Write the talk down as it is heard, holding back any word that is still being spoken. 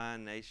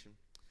fine nation.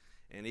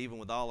 And even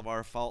with all of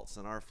our faults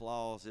and our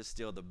flaws, it's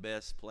still the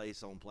best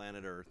place on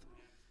planet Earth.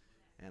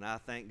 And I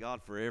thank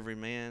God for every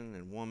man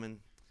and woman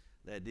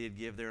that did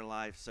give their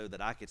life so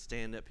that I could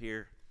stand up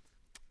here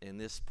in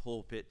this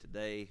pulpit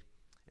today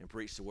and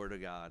preach the Word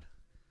of God.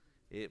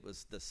 It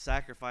was the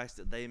sacrifice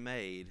that they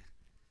made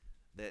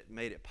that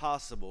made it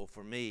possible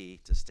for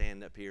me to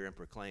stand up here and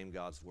proclaim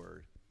God's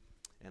Word.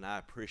 And I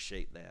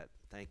appreciate that.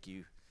 Thank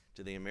you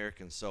to the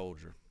American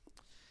soldier.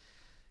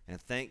 And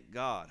thank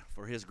God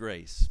for His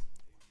grace.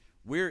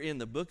 We're in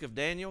the book of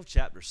Daniel,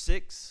 chapter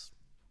 6.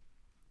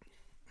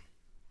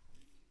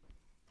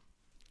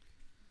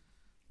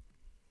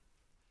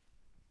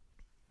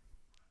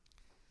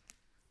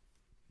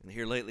 And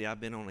here lately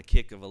I've been on a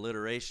kick of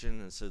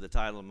alliteration, and so the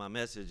title of my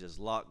message is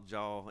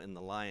Lockjaw in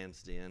the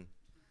Lion's Den.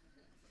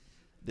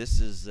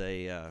 This is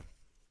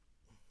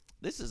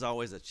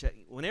always a check.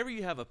 Whenever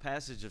you have a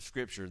passage of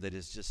Scripture that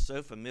is just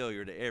so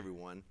familiar to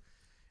everyone,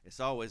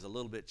 it's always a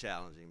little bit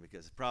challenging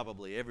because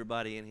probably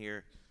everybody in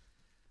here,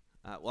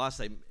 I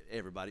say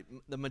everybody,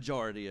 the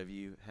majority of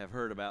you have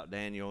heard about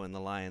Daniel and the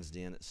lion's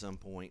den at some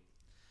point.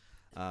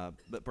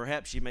 But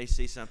perhaps you may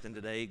see something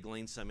today,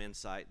 glean some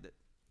insight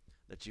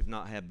that you've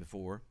not had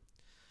before.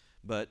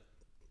 But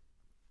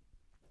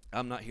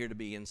I'm not here to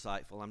be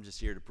insightful. I'm just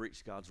here to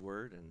preach God's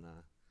Word, and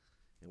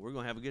we're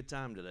going to have a good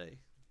time today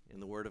in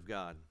the Word of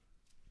God.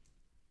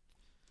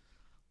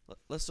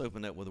 Let's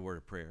open up with a word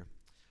of prayer.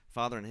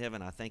 Father in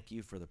heaven, I thank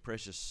you for the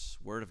precious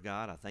Word of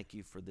God. I thank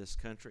you for this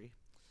country.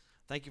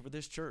 Thank you for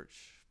this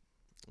church.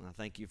 And I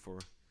thank you for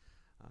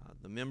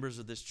the members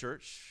of this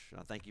church.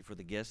 I thank you for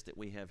the guests that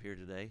we have here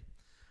today.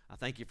 I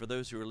thank you for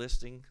those who are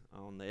listening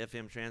on the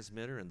FM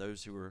transmitter and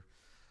those who are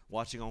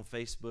watching on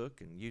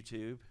Facebook and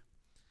YouTube.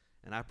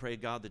 And I pray,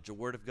 God, that your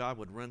Word of God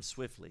would run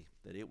swiftly,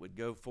 that it would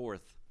go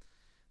forth,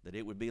 that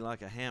it would be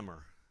like a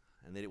hammer,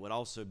 and that it would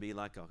also be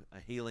like a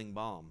healing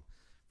balm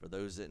for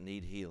those that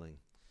need healing.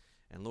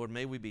 And Lord,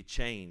 may we be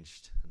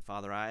changed. And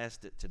Father, I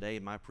ask that today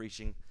my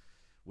preaching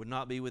would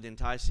not be with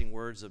enticing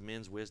words of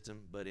men's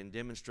wisdom, but in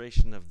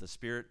demonstration of the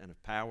Spirit and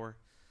of power,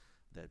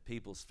 that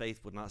people's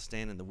faith would not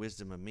stand in the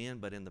wisdom of men,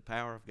 but in the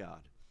power of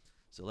God.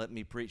 So let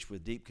me preach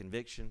with deep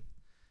conviction,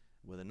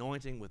 with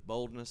anointing, with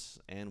boldness,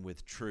 and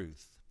with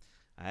truth.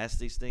 I ask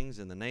these things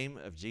in the name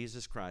of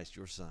Jesus Christ,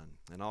 your Son.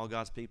 And all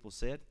God's people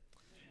said,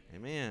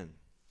 Amen.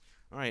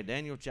 All right,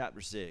 Daniel chapter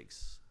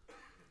 6.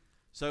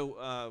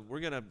 So we're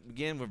going to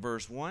begin with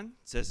verse 1. It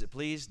says, it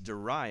pleased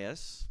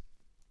Darius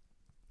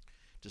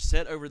to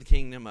set over the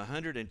kingdom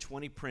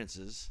 120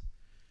 princes,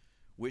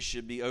 which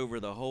should be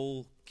over the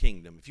whole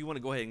kingdom. If you want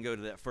to go ahead and go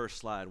to that first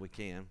slide, we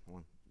can.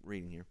 I'm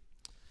reading here.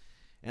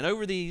 And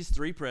over these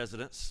 3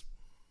 presidents,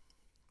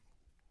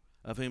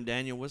 of whom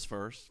Daniel was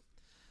first,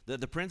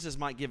 that the princes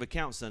might give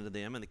accounts unto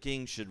them, and the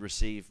king should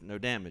receive no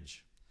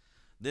damage.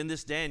 Then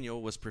this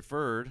Daniel was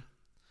preferred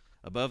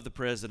above the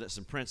presidents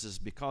and princes,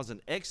 because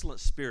an excellent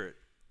spirit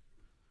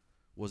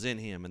was in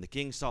him, and the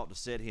king sought to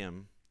set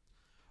him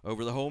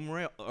over the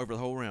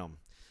whole realm.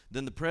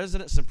 Then the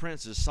presidents and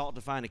princes sought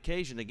to find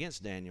occasion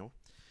against Daniel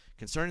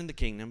concerning the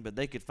kingdom, but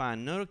they could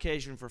find no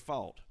occasion for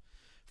fault,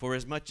 for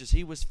as much as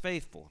he was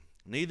faithful,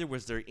 neither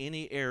was there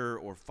any error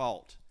or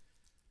fault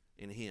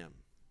in him.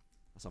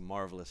 That's a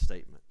marvelous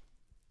statement.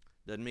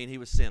 Doesn't mean he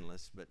was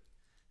sinless, but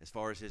as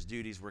far as his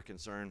duties were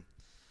concerned,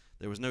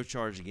 there was no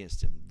charge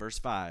against him. Verse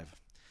 5,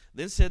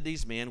 then said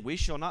these men, we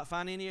shall not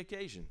find any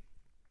occasion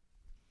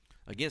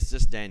against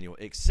this Daniel,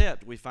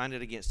 except we find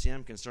it against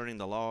him concerning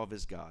the law of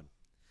his God.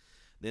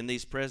 Then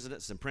these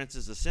presidents and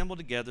princes assembled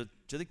together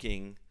to the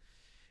king,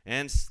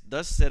 and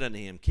thus said unto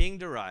him, King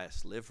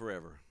Darius, live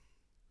forever.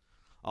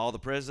 All the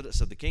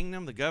presidents of the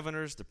kingdom, the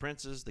governors, the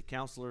princes, the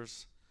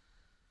counselors,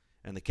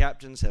 and the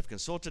captains have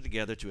consulted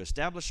together to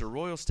establish a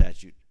royal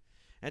statute,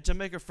 and to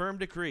make a firm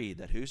decree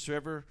that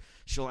whosoever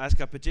shall ask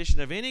a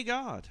petition of any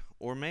god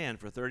or man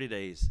for 30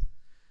 days,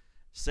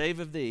 save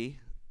of thee,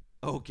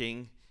 O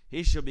king,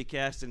 he shall be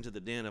cast into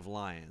the den of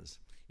lions.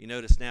 You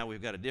notice now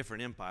we've got a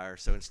different empire,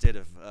 so instead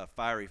of a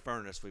fiery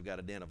furnace, we've got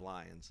a den of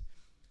lions.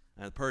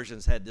 And the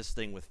Persians had this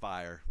thing with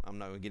fire. I'm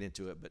not going to get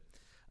into it,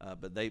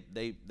 but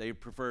they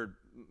preferred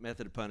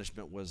method of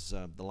punishment was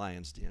the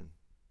lion's den.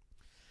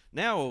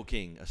 Now, O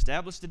king,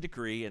 establish the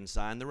decree and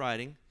sign the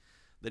writing,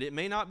 that it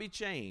may not be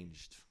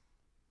changed,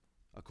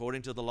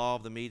 according to the law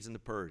of the Medes and the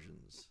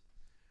Persians,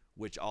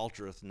 which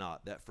altereth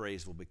not. That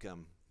phrase will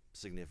become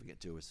significant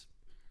to us.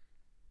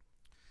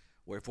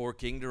 Wherefore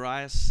King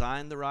Darius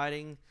signed the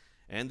writing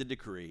and the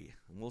decree.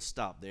 And we'll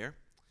stop there.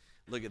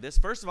 Look at this.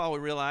 First of all, we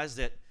realize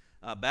that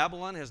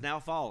Babylon has now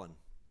fallen.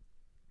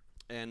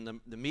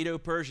 And the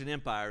Medo-Persian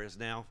Empire is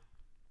now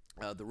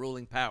the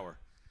ruling power.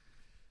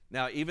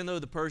 Now, even though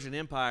the Persian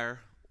Empire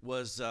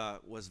was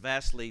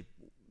vastly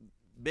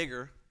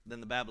bigger than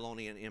the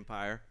Babylonian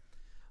Empire,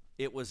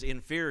 it was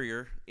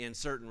inferior in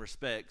certain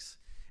respects.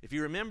 If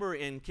you remember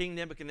in King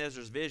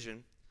Nebuchadnezzar's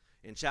vision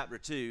in chapter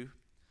 2,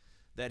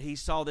 that he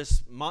saw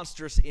this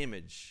monstrous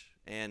image,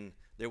 and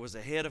there was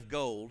a head of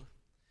gold,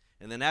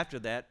 and then after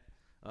that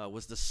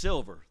was the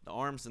silver, the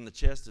arms and the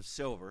chest of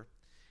silver,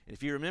 And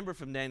if you remember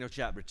from Daniel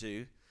chapter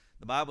 2,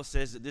 the Bible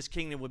says that this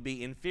kingdom would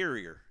be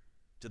inferior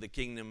to the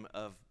kingdom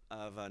of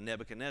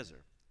Nebuchadnezzar.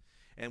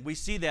 And we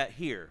see that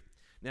here.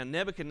 Now,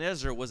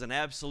 Nebuchadnezzar was an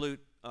absolute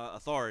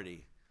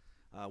authority.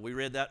 We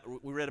read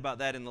about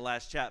that in the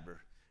last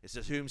chapter. It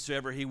says,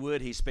 whomsoever he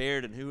would, he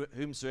spared, and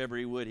whomsoever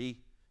he would,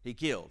 he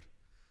killed.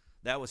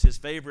 That was his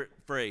favorite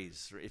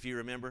phrase, if you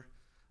remember.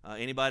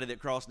 Anybody that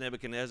crossed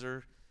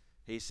Nebuchadnezzar,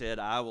 he said,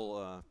 I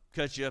will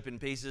cut you up in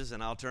pieces,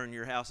 and I'll turn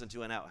your house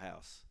into an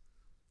outhouse.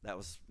 That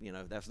was,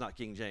 that's not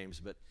King James,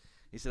 but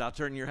he said, I'll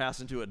turn your house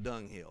into a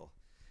dunghill.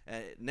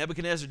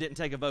 Nebuchadnezzar didn't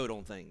take a vote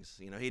on things.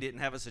 He didn't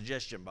have a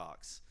suggestion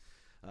box.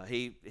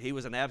 He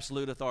was an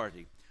absolute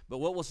authority. But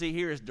what we'll see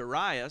here is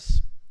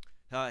Darius.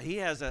 He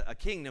has a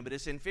kingdom, but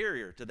it's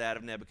inferior to that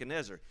of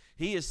Nebuchadnezzar.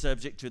 He is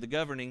subject to the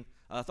governing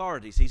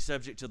authorities. He's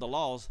subject to the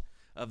laws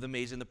of the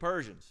Medes and the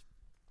Persians,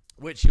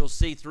 which you'll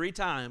see 3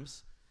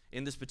 times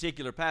in this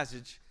particular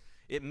passage.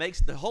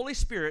 The Holy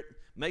Spirit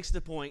makes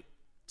the point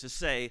to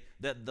say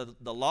that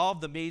the law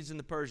of the Medes and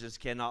the Persians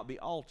cannot be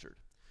altered.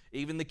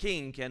 Even the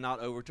king cannot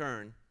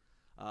overturn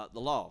the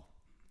law.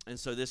 And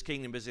so this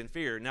kingdom is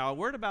inferior. Now, a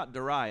word about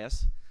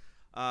Darius.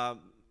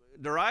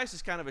 Darius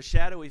is kind of a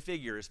shadowy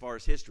figure as far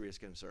as history is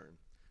concerned.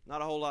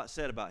 Not a whole lot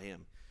said about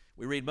him.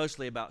 We read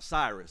mostly about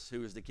Cyrus,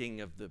 who was the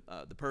king of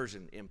the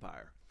Persian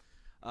Empire.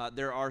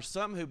 There are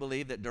some who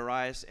believe that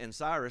Darius and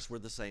Cyrus were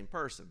the same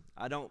person.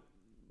 I don't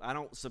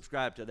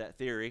subscribe to that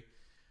theory.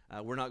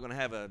 We're not going to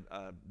have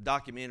a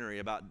documentary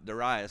about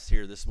Darius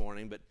here this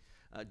morning, but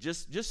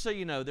just so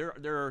you know,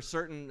 there are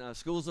certain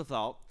schools of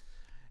thought.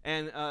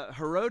 And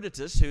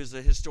Herodotus, who's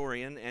a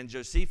historian, and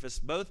Josephus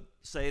both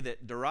say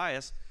that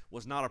Darius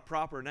was not a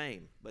proper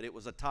name, but it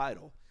was a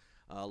title,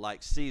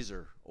 like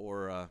Caesar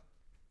or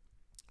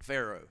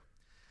Pharaoh.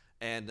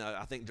 And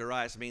I think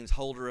Darius means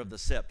holder of the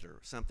scepter,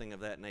 something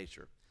of that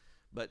nature.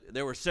 But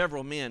there were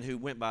several men who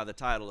went by the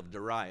title of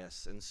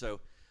Darius. And so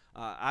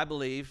I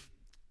believe,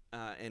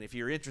 and if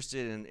you're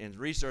interested in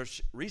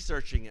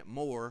researching it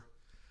more,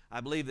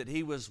 I believe that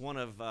he was one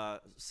of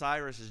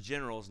Cyrus's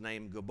generals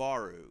named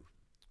Gabaru.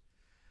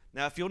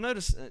 Now, if you'll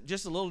notice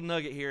just a little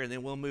nugget here, and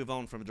then we'll move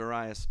on from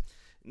Darius.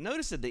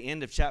 Notice at the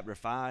end of chapter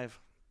 5,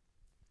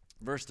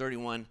 verse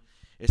 31,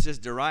 it says,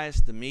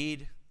 Darius the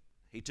Mede,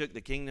 he took the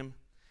kingdom.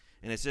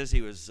 And it says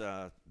he was,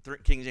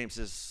 King James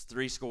says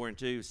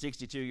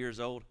 62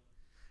 years old.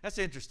 That's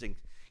interesting.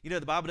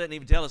 The Bible doesn't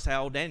even tell us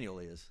how old Daniel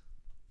is.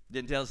 It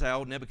didn't tell us how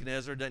old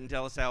Nebuchadnezzar, doesn't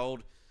tell us how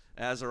old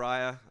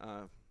Azariah,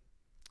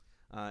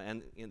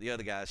 and the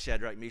other guys,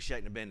 Shadrach, Meshach,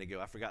 and Abednego.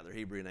 I forgot their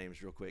Hebrew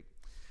names real quick.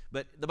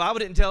 But the Bible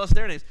didn't tell us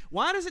their names.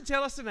 Why does it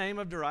tell us the name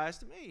of Darius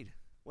the Mede?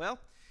 Well,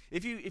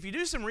 if you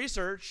do some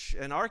research,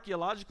 and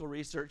archaeological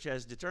research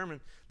has determined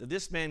that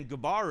this man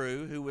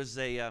Gabaru, who was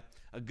a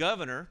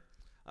governor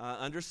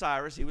under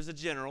Cyrus, he was a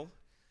general,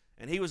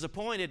 and he was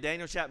appointed.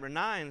 Daniel chapter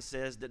 9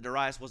 says that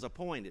Darius was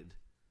appointed.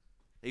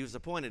 He was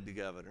appointed the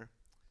governor.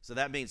 So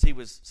that means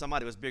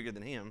somebody was bigger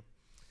than him.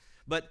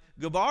 But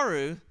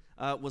Gabaru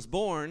was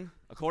born,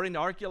 according to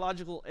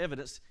archaeological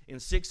evidence, in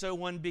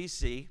 601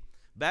 BC.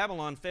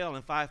 Babylon fell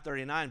in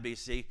 539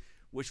 BC,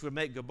 which would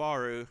make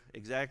Gabaru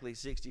exactly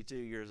 62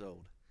 years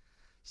old.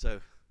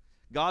 So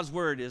God's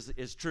word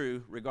is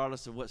true,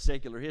 regardless of what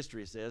secular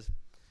history says.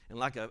 And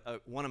like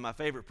one of my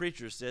favorite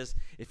preachers says,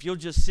 if you'll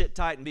just sit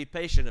tight and be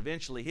patient,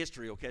 eventually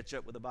history will catch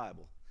up with the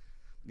Bible.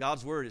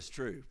 God's word is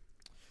true.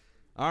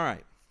 All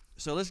right,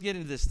 so let's get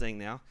into this thing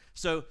now.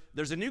 So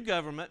there's a new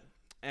government,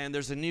 and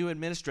there's a new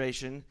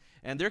administration,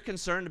 and they're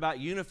concerned about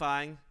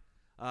unifying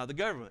the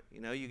government.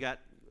 You got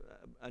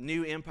a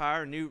new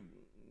empire,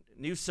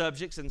 new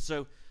subjects, and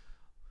so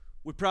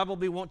we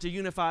probably want to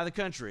unify the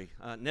country.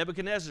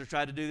 Nebuchadnezzar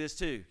tried to do this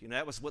too.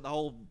 That was what the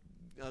whole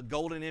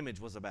golden image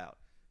was about.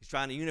 He's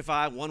trying to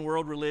unify one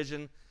world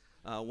religion,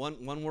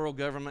 one world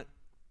government.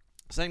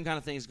 Same kind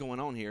of things going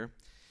on here.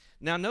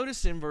 Now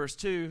notice in verse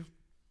 2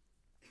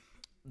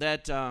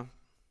 that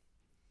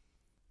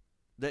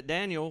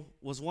Daniel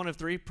was one of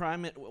three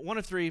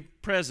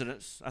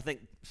presidents. I think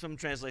some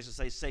translations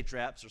say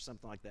satraps or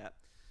something like that.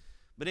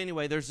 But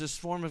anyway, there's this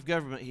form of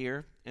government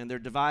here, and they're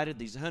divided,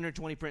 these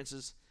 120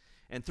 princes,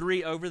 and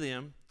 3 over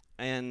them.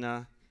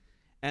 And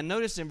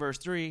notice in verse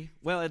 3,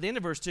 at the end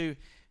of verse 2,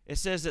 it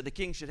says that the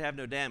king should have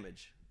no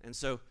damage. And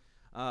so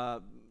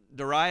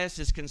Darius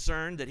is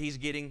concerned that he's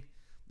getting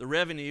the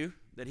revenue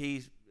that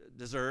he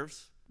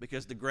deserves,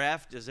 because the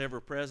graft is ever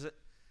present.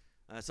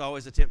 It's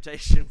always a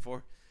temptation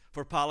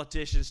for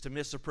politicians to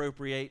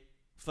misappropriate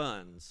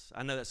funds.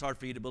 I know that's hard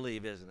for you to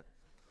believe, isn't it?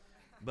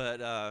 But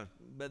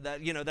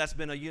that that's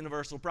been a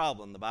universal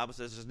problem. The Bible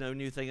says there's no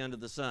new thing under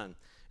the sun.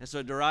 And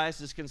so Darius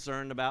is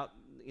concerned about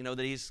that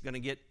he's going to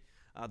get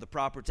the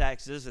proper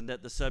taxes, and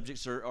that the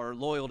subjects are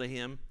loyal to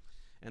him,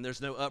 and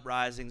there's no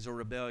uprisings or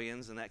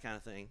rebellions and that kind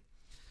of thing.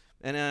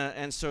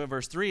 And so in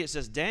verse 3 it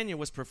says Daniel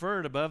was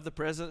preferred above the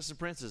presidents and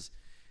princes,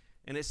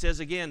 and it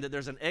says again that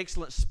there's an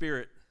excellent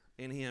spirit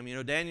in him.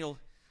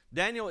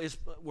 Daniel is,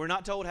 we're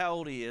not told how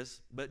old he is,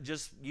 but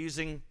just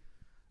using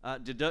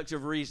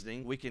deductive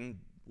reasoning,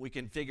 we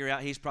can figure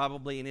out he's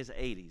probably in his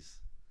 80s.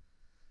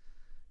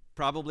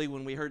 Probably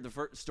when we heard the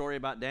first story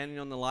about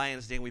Daniel in the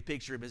lion's den, we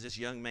picture him as this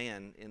young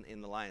man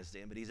in the lion's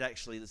den, but he's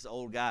actually this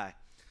old guy.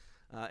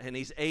 And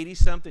he's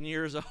 80-something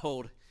years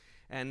old.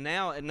 And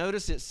now, and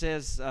notice it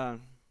says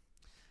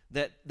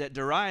that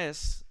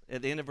Darius,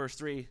 at the end of verse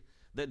 3,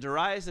 that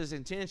Darius'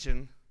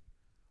 intention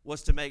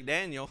was to make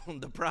Daniel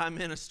the prime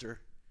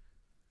minister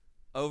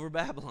over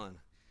Babylon.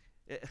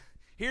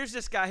 Here's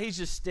this guy, he's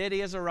just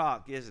steady as a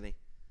rock, isn't he?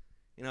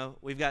 You know,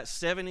 we've got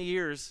 70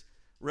 years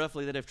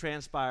roughly that have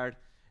transpired,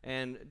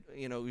 and,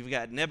 you know, we've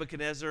got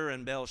Nebuchadnezzar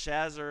and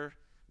Belshazzar,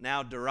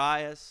 now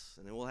Darius,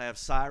 and then we'll have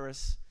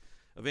Cyrus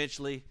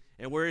eventually.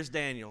 And where is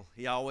Daniel?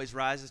 He always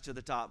rises to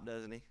the top,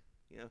 doesn't he?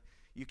 You know,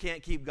 you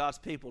can't keep God's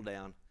people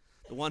down.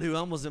 The one who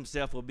humbles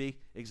himself will be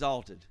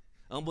exalted.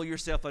 Humble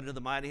yourself under the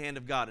mighty hand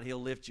of God, and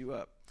he'll lift you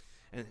up.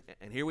 And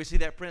here we see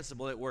that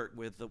principle at work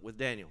with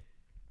Daniel.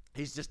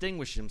 He's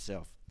distinguished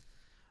himself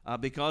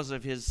because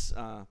of his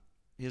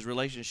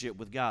relationship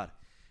with God.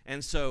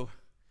 And so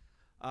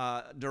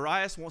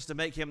Darius wants to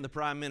make him the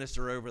prime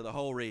minister over the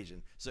whole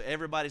region. So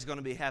everybody's going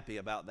to be happy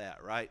about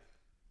that, right?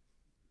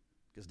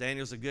 Because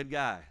Daniel's a good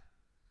guy.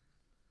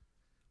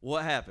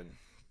 What happened?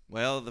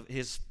 Well,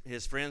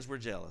 his friends were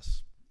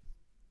jealous.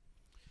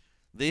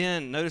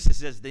 Then, notice it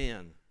says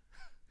then.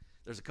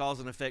 There's a cause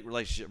and effect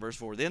relationship. Verse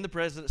 4. Then the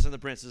presidents and the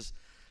princes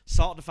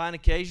sought to find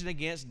occasion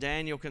against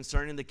Daniel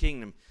concerning the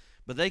kingdom,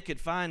 but they could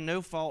find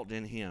no fault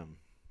in him.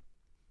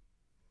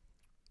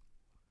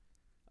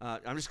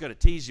 I'm just going to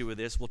tease you with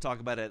this. We'll talk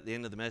about it at the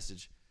end of the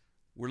message.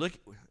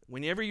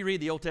 Whenever you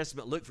read the Old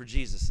Testament, look for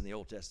Jesus in the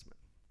Old Testament.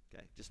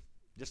 Okay, just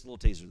a little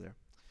teaser there.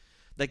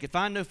 They could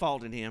find no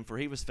fault in him, for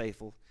he was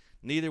faithful.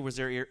 Neither was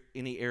there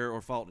any error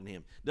or fault in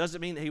him. Doesn't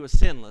mean that he was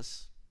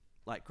sinless,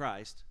 like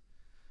Christ.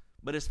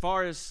 But as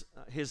far as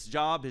his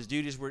job, his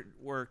duties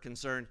were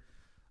concerned,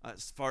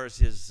 as far as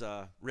his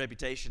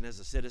reputation as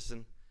a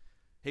citizen,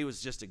 he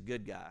was just a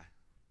good guy.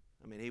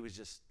 I mean, he was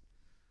just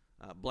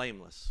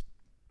blameless.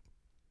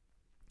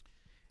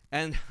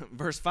 And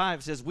verse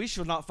 5 says, we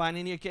shall not find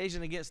any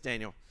occasion against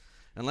Daniel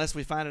unless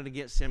we find it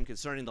against him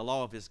concerning the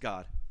law of his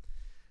God.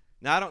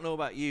 Now, I don't know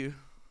about you,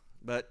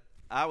 but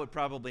I would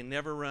probably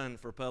never run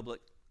for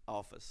public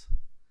office.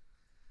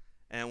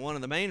 And one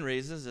of the main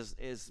reasons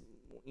is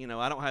you know,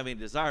 I don't have any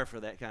desire for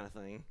that kind of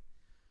thing.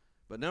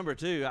 But number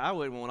two, I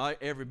wouldn't want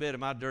every bit of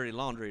my dirty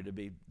laundry to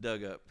be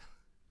dug up.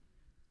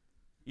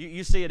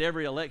 You see it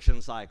every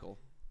election cycle,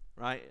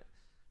 right?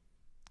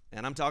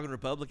 And I'm talking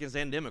Republicans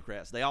and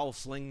Democrats. They all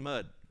sling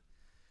mud.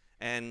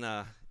 And,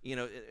 you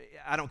know,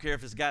 I don't care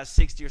if this guy's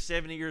 60 or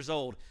 70 years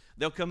old.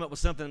 They'll come up with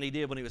something that he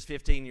did when he was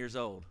 15 years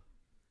old.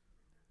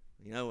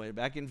 You know,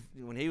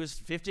 when he was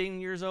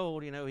 15 years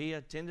old, you know, he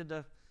attended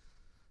a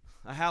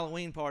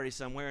Halloween party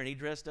somewhere, and he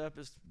dressed up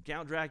as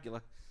Count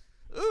Dracula.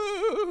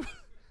 Ooh!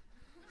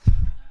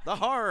 The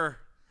horror.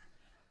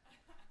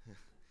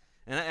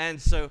 And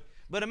so,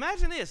 but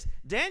imagine this.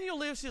 Daniel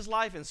lives his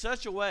life in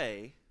such a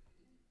way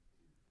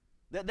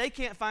that they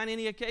can't find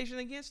any occasion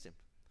against him.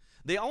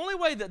 The only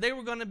way that they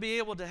were going to be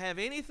able to have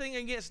anything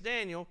against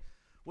Daniel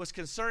was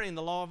concerning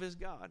the law of his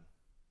God.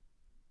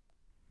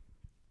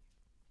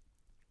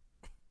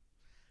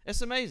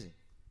 It's amazing.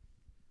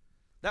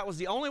 That was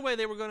the only way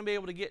they were going to be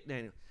able to get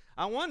Daniel.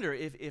 I wonder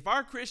if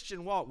our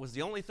Christian walk was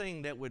the only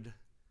thing that would,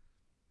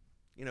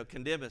 you know,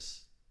 condemn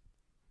us.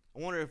 I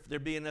wonder if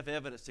there'd be enough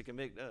evidence to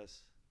convict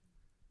us.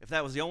 If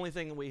that was the only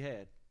thing that we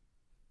had.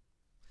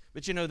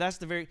 But you know,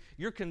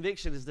 your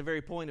conviction is the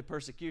very point of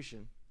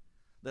persecution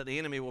that the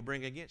enemy will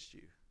bring against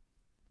you.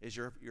 Is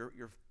you're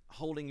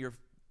holding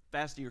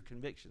fast to your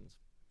convictions.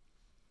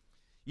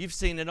 You've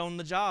seen it on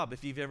the job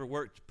if you've ever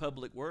worked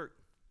public work.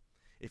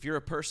 If you're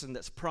a person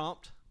that's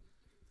prompt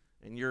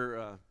and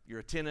you're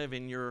attentive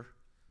in your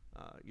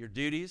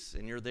duties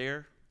and you're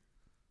there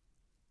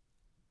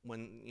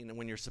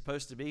when you're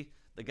supposed to be,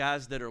 the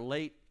guys that are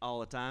late all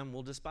the time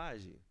will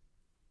despise you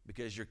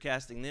because you're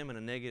casting them in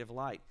a negative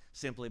light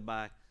simply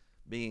by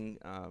being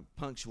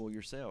punctual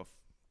yourself.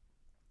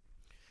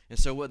 And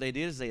so what they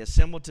did is they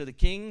assembled to the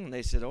king and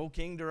they said, "Oh,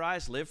 King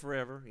Darius, live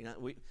forever." You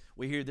know,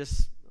 we hear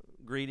this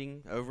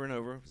greeting over and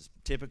over. It's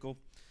typical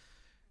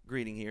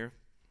greeting here.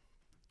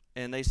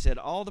 And they said,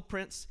 all the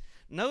prince.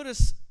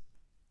 Notice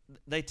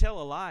they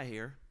tell a lie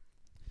here.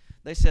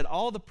 They said,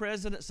 all the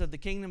presidents of the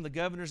kingdom, the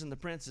governors and the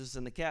princes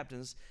and the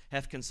captains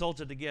have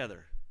consulted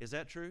together. Is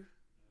that true?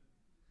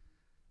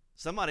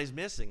 Somebody's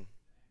missing.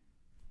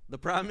 The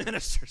prime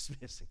minister's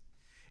missing.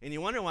 And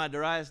you wonder why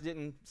Darius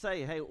didn't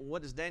say, hey,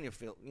 what does Daniel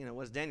feel? You know,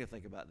 what does Daniel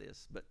think about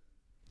this? But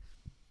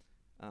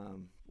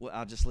well,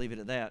 I'll just leave it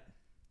at that.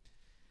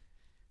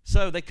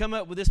 So they come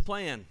up with this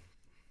plan.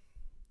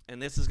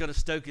 And this is going to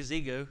stoke his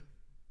ego.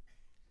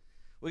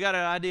 We got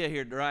an idea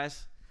here,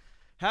 Darius.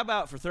 How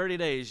about for 30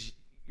 days,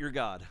 you're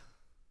God?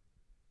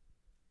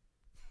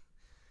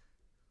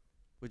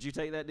 Would you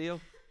take that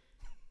deal?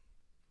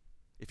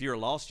 If you were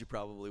lost, you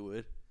probably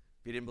would.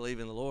 If you didn't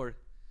believe in the Lord.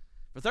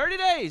 For 30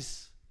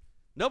 days,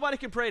 nobody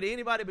can pray to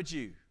anybody but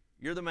you.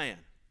 You're the man.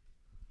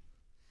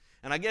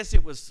 And I guess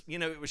it was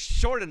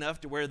short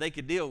enough to where they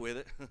could deal with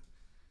it,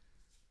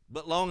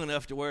 but long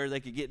enough to where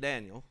they could get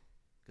Daniel.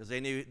 because they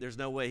knew there's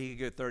no way he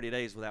could go 30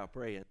 days without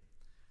praying.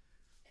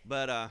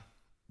 But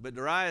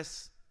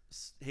Darius,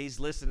 he's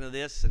listening to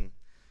this, and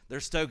they're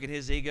stoking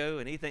his ego,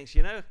 and he thinks,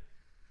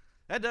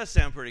 that does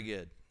sound pretty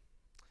good.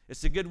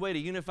 It's a good way to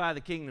unify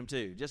the kingdom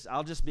too.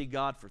 I'll just be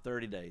God for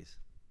 30 days.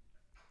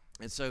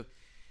 And so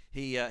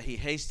he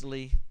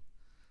hastily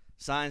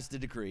signs the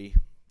decree,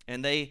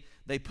 and they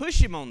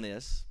push him on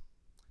this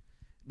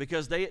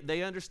because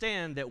they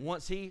understand that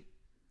once he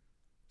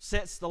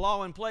sets the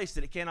law in place,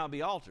 that it cannot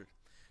be altered.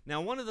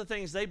 Now, one of the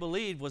things they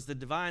believed was the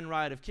divine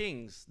right of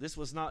kings. This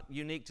was not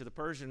unique to the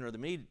Persian or the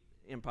Mede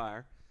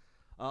Empire.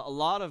 A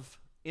lot of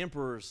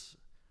emperors,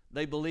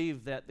 they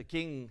believed that the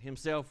king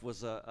himself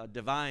was a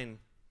divine,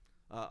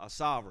 a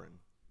sovereign.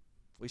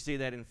 We see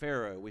that in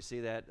Pharaoh. We see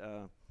that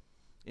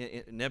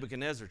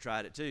Nebuchadnezzar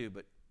tried it too.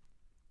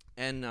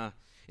 And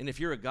if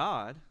you're a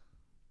god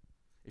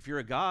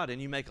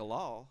and you make a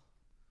law,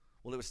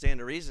 well, it would stand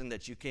to reason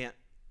that you can't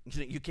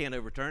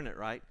overturn it,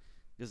 right?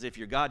 Because if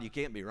you're God, you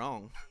can't be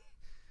wrong.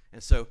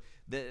 And so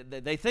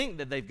they think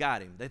that they've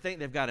got him. They think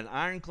they've got an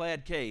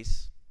ironclad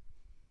case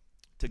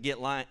to get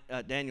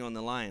Daniel in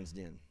the lion's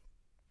den.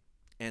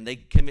 And they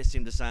convinced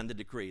him to sign the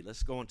decree.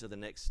 Let's go on to the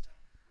next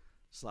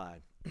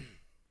slide.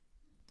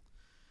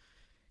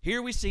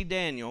 Here we see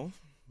Daniel,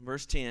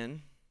 verse 10.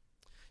 It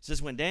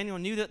says, when Daniel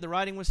knew that the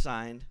writing was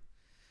signed,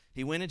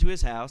 he went into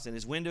his house, and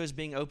his windows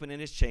being open in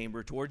his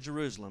chamber toward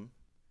Jerusalem,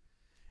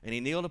 and he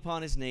kneeled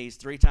upon his knees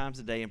 3 times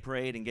a day and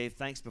prayed and gave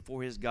thanks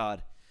before his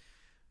God.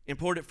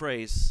 Important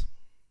phrase,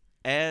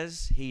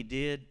 as he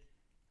did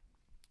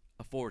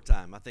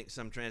aforetime. I think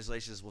some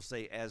translations will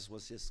say, as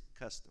was his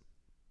custom.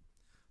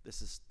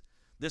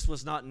 This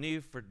was not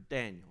new for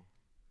Daniel.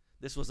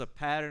 This was a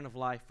pattern of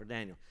life for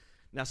Daniel.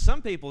 Now,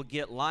 some people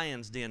get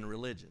lion's den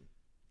religion.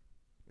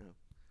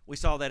 We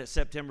saw that at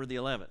September the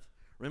 11th.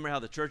 Remember how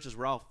the churches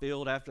were all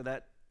filled after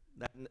that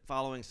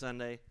following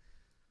Sunday?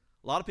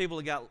 A lot of people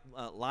have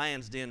got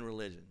lion's den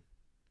religion.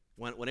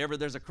 Whenever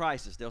there's a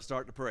crisis, they'll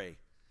start to pray.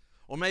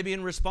 Or maybe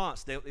in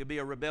response, there'll be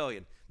a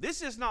rebellion.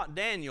 This is not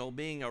Daniel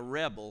being a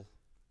rebel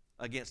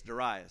against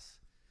Darius.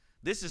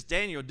 This is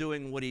Daniel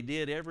doing what he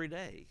did every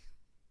day.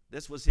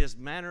 This was his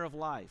manner of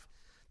life.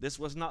 This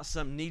was not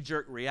some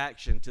knee-jerk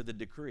reaction to the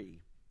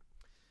decree.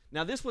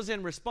 Now, this was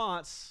in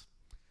response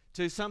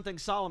to something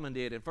Solomon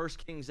did in 1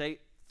 Kings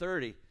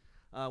 8:30,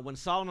 when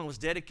Solomon was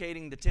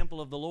dedicating the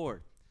temple of the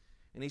Lord.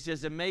 And he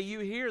says, and may you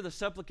hear the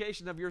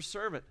supplication of your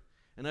servant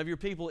and of your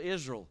people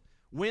Israel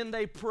when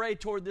they pray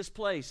toward this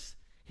place,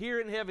 here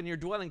in heaven, your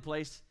dwelling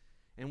place,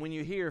 and when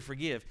you hear,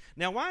 forgive.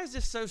 Now, why is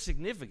this so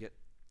significant?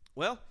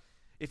 Well,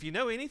 if you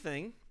know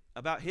anything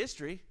about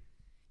history,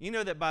 you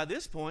know that by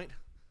this point,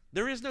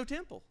 there is no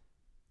temple.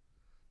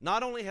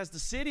 Not only has the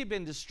city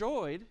been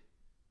destroyed,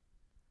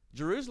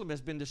 Jerusalem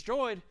has been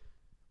destroyed,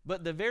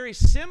 but the very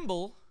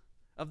symbol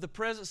of the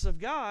presence of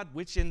God,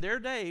 which in their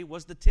day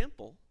was the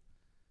temple,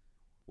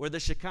 where the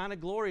Shekinah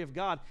glory of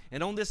God,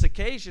 and on this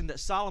occasion that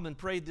Solomon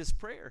prayed this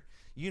prayer,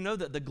 you know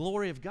that the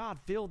glory of God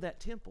filled that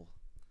temple,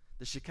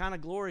 the Shekinah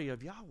glory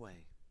of Yahweh.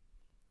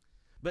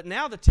 But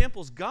now the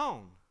temple's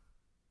gone.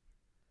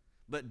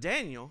 But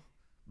Daniel,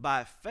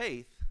 by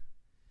faith,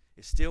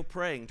 is still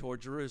praying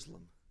toward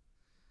Jerusalem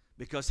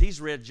because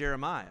he's read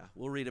Jeremiah.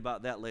 We'll read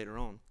about that later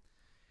on.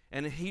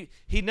 And he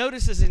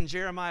notices in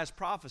Jeremiah's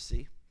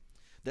prophecy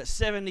that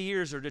 70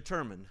 years are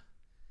determined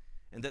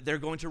and that they're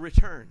going to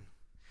return.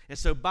 And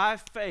so by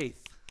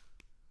faith,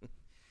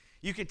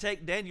 you can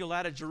take Daniel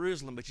out of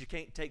Jerusalem, but you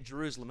can't take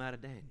Jerusalem out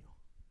of Daniel.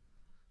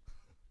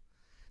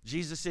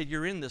 Jesus said,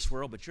 you're in this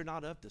world, but you're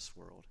not of this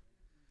world.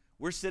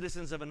 We're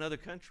citizens of another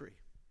country.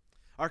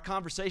 Our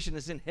conversation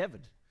is in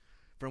heaven,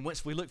 from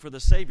whence we look for the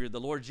Savior, the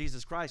Lord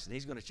Jesus Christ, and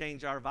he's going to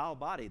change our vile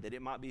body that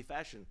it might be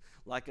fashioned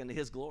like unto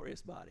his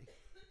glorious body.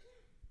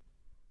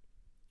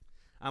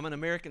 I'm an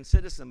American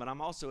citizen, but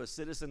I'm also a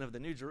citizen of the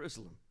New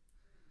Jerusalem.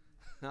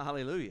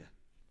 Hallelujah.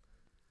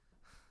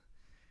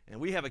 And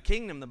we have a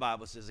kingdom, the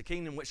Bible says, a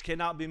kingdom which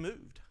cannot be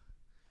moved.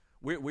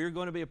 We're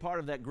going to be a part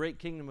of that great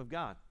kingdom of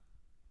God.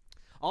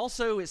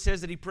 Also, it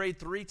says that he prayed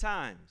 3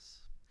 times.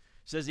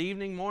 It says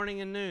evening, morning,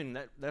 and noon.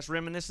 That's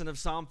reminiscent of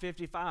Psalm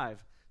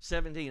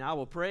 55:17. I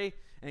will pray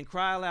and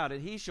cry aloud,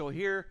 and he shall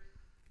hear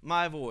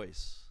my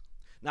voice.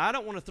 Now, I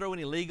don't want to throw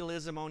any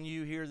legalism on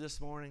you here this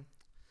morning,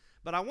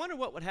 but I wonder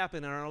what would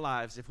happen in our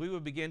lives if we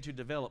would begin to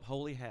develop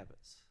holy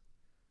habits.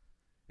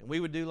 And we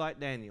would do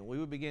like Daniel. We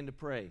would begin to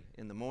pray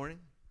in the morning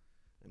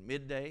and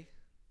midday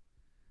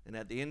and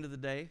at the end of the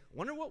day.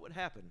 Wonder what would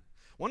happen.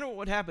 Wonder what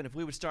would happen if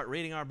we would start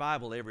reading our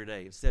Bible every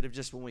day instead of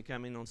just when we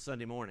come in on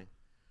Sunday morning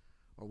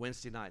or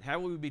Wednesday night. How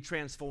would we be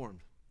transformed?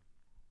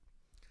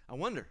 I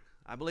wonder.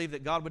 I believe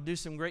that God would do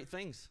some great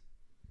things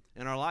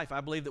in our life.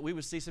 I believe that we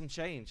would see some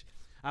change.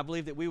 I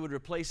believe that we would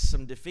replace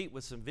some defeat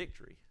with some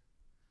victory.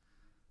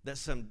 That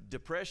some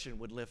depression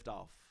would lift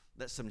off.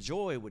 That some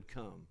joy would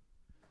come.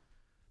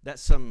 That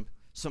some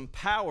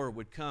power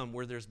would come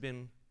where there's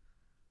been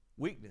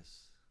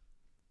weakness.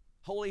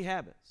 Holy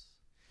habits.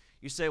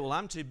 You say, well,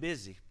 I'm too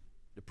busy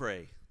to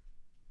pray.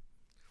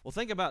 Well,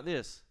 think about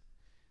this.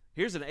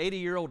 Here's an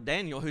 80-year-old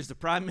Daniel who's the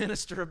prime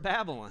minister of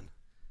Babylon.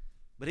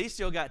 But he's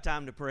still got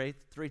time to pray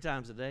 3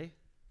 times a day.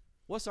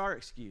 What's our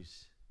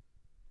excuse?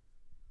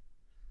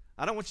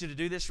 I don't want you to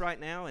do this right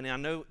now, and I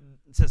know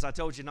since I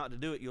told you not to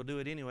do it, you'll do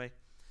it anyway.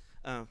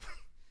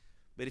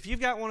 But if you've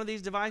got one of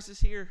these devices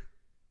here,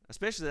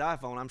 especially the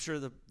iPhone, I'm sure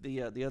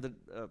the other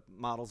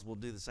models will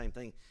do the same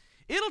thing.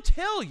 It'll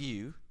tell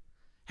you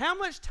how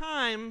much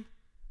time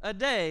a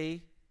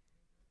day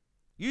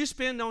you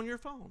spend on your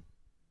phone.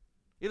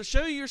 It'll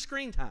show you your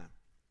screen time.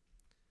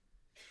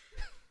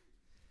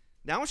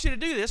 Now, I want you to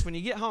do this when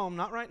you get home,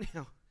 not right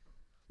now.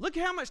 Look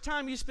at how much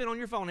time you spend on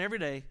your phone every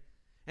day,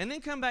 and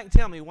then come back and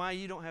tell me why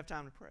you don't have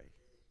time to pray.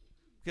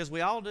 Because we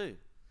all do.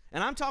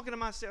 And I'm talking to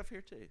myself here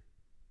too.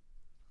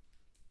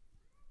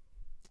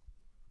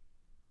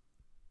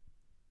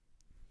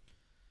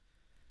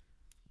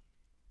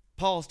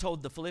 Paul's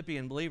told the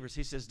Philippian believers,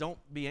 he says, don't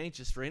be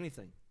anxious for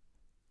anything,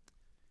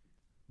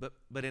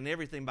 but in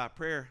everything by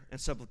prayer and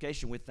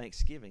supplication with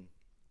thanksgiving.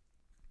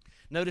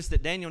 Notice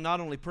that Daniel not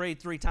only prayed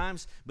 3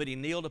 times, but he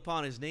kneeled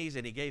upon his knees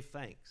and he gave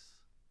thanks.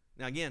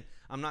 Now again,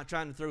 I'm not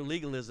trying to throw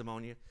legalism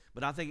on you,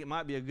 but I think it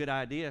might be a good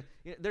idea.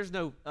 There's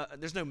no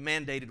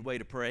mandated way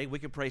to pray. We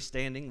can pray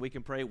standing, we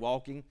can pray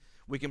walking,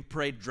 we can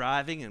pray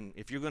driving, and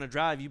if you're going to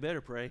drive, you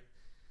better pray.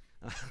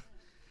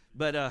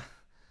 But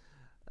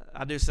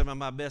I do some of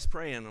my best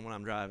praying when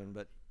I'm driving,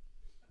 but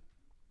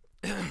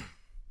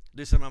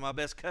do some of my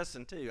best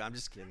cussing too. I'm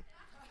just kidding.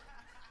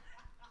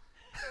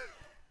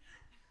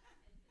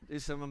 Do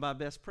some of my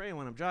best praying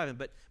when I'm driving.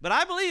 But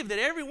I believe that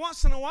every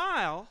once in a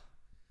while,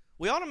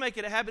 we ought to make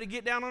it a habit to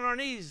get down on our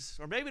knees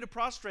or maybe to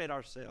prostrate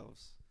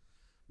ourselves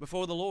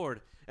before the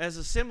Lord as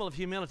a symbol of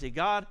humility.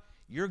 God,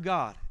 you're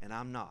God, and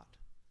I'm not.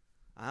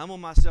 I humble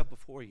myself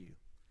before you.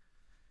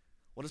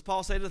 What does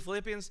Paul say to the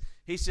Philippians?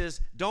 He says,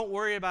 don't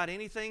worry about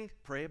anything,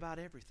 pray about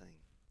everything.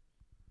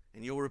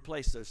 And you'll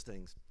replace those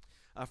things.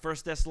 1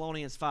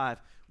 Thessalonians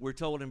 5, we're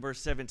told in verse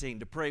 17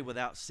 to pray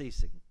without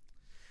ceasing.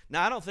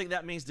 Now, I don't think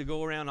that means to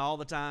go around all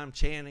the time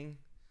chanting.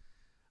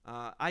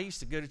 I used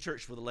to go to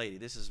church with a lady.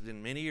 This has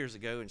been many years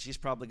ago, and she's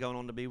probably gone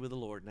on to be with the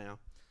Lord now.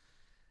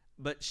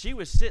 But she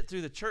would sit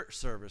through the church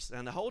service,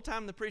 and the whole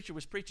time the preacher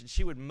was preaching,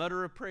 she would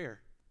mutter a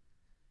prayer.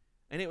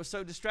 And it was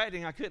so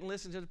distracting, I couldn't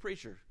listen to the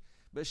preacher.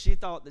 But she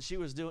thought that she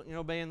was doing,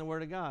 obeying the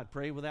word of God,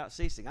 pray without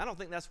ceasing. I don't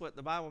think that's what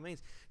the Bible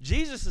means.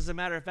 Jesus, as a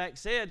matter of fact,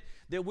 said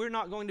that we're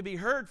not going to be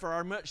heard for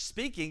our much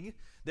speaking,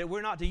 that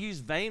we're not to use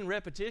vain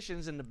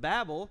repetitions and to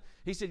babble.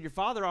 He said, your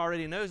Father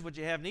already knows what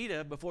you have need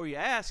of before you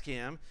ask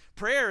Him.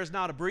 Prayer is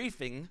not a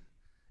briefing.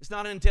 It's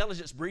not an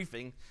intelligence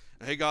briefing.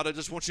 Hey, God, I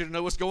just want you to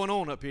know what's going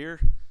on up here.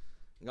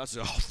 And God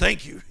said, oh,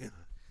 thank you.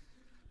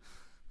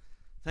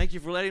 Thank you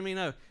for letting me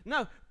know.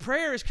 No,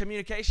 prayer is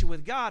communication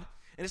with God.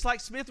 And it's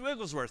like Smith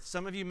Wigglesworth.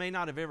 Some of you may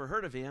not have ever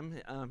heard of him.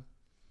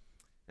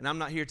 And I'm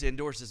not here to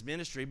endorse his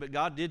ministry, but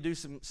God did do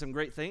some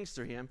great things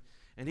through him.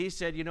 And he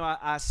said,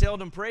 I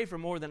seldom pray for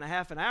more than a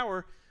half an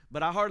hour,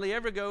 but I hardly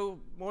ever go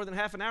more than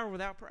half an hour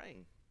without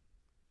praying.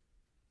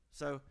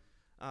 So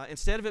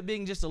instead of it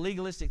being just a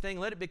legalistic thing,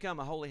 let it become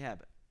a holy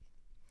habit.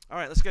 All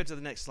right, let's go to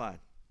the next slide.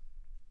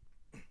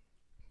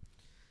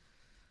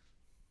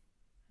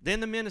 Then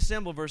the men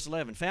assembled, verse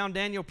 11, found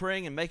Daniel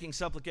praying and making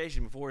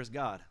supplication before his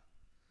God.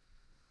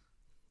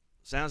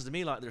 Sounds to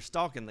me like they're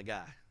stalking the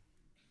guy.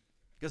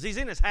 Because he's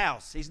in his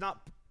house. He's not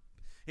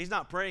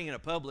praying in a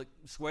public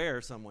square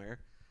somewhere,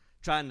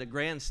 trying to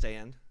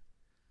grandstand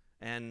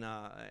and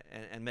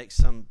make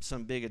some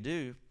big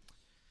ado.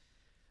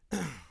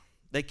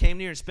 They came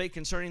near and spake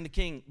concerning the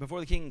king, before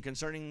the king,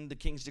 concerning the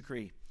king's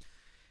decree.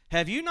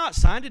 Have you not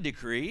signed a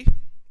decree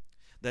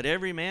that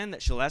every man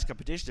that shall ask a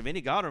petition of any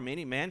god or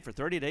any man for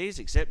 30 days,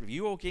 except of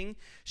you, O king,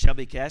 shall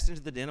be cast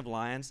into the den of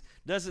lions?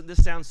 Doesn't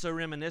this sound so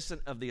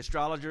reminiscent of the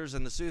astrologers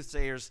and the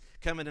soothsayers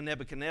coming to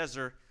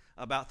Nebuchadnezzar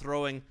about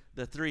throwing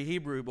the 3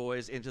 Hebrew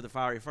boys into the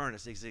fiery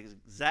furnace? It's the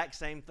exact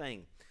same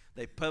thing.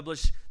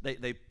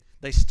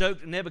 They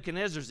stoked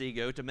Nebuchadnezzar's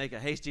ego to make a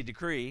hasty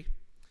decree,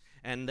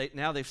 and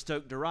now they've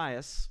stoked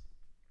Darius,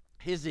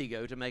 his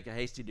ego, to make a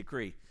hasty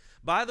decree.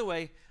 By the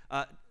way,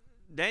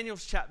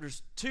 Daniel's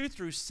chapters 2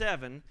 through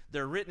 7,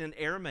 they're written in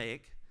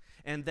Aramaic,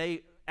 and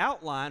they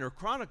outline or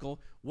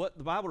chronicle what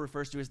the Bible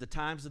refers to as the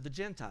times of the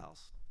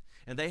Gentiles.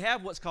 And they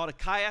have what's called a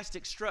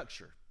chiastic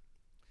structure.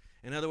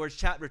 In other words,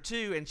 chapter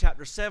 2 and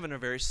chapter 7 are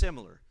very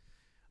similar.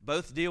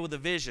 Both deal with the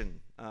vision,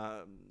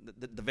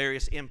 the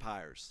various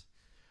empires.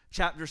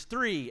 Chapters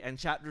 3 and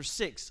chapter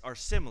 6 are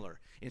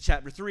similar. In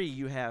chapter 3,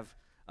 you have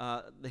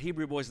the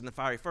Hebrew boys in the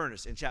fiery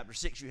furnace. In chapter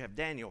 6, you have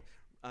Daniel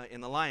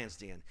in the lion's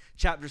den.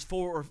 Chapters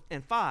 4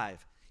 and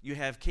 5, you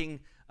have King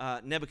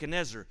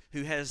Nebuchadnezzar,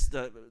 who has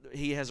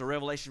a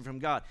revelation from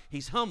God.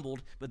 He's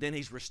humbled, but then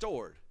he's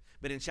restored.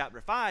 But in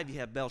chapter 5, you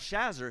have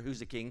Belshazzar, who's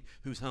the king,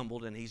 who's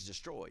humbled and he's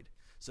destroyed.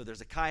 So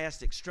there's a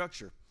chiastic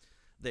structure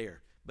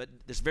there, but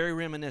it's very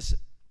reminiscent.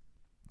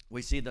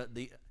 We see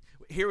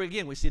here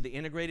again, we see the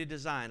integrated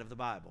design of the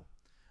Bible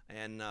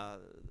and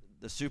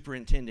the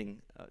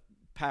superintending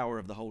power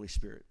of the Holy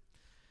Spirit.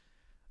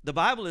 The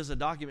Bible is a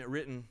document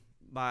written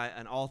by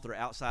an author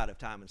outside of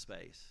time and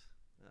space.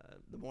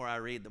 The more I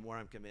read, the more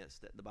I'm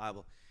convinced that the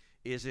Bible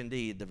is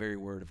indeed the very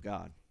Word of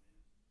God.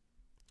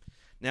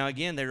 Now,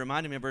 again, they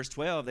reminded me in verse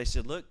 12, they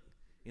said, look,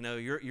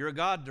 you're a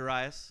god,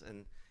 Darius,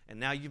 and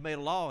now you've made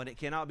a law, and it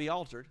cannot be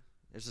altered.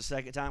 It's the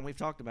second time we've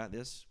talked about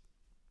this.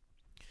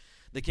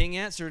 The king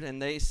answered,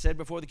 and they said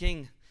before the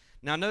king.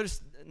 Now,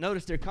 notice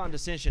their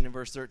condescension in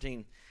verse 13.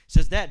 It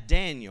says, that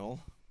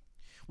Daniel,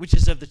 which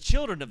is of the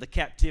children of the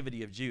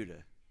captivity of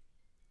Judah.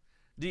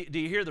 Do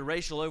you hear the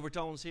racial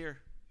overtones here?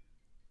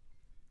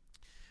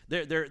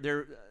 They're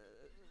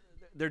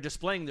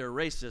displaying their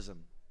racism.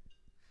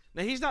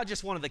 Now, he's not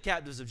just one of the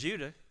captives of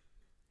Judah,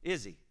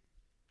 is he?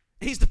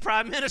 He's the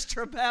prime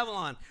minister of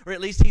Babylon, or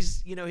at least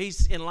he's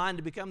in line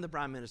to become the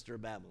prime minister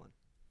of Babylon.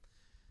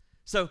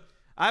 So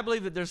I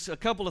believe that there's a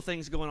couple of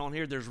things going on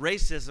here. There's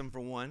racism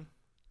for one,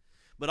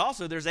 but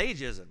also there's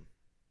ageism.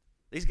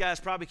 These guys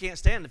probably can't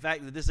stand the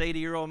fact that this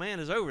 80-year-old man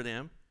is over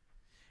them,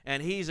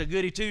 and he's a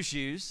goody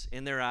two-shoes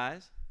in their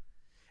eyes,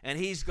 and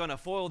he's going to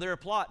foil their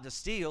plot to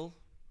steal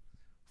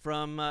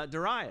from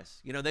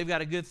Darius. They've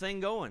got a good thing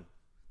going.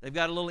 They've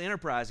got a little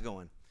enterprise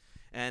going,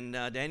 and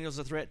Daniel's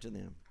a threat to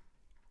them.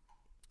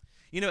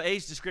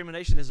 Age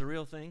discrimination is a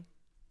real thing,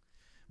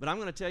 but I'm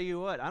going to tell you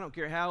what, I don't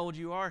care how old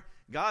you are,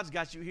 God's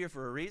got you here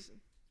for a reason,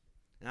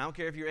 and I don't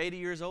care if you're 80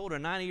 years old or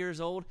 90 years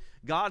old,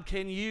 God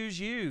can use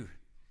you,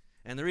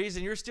 and the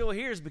reason you're still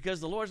here is because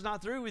the Lord's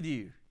not through with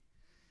you,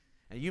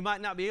 and you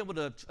might not be able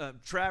to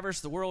traverse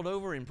the world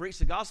over and preach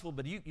the gospel,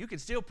 but you can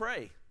still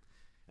pray,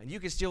 and you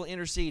can still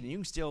intercede, and you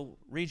can still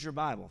read your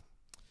Bible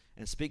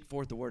and speak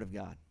forth the word of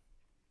God.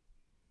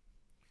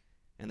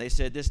 And they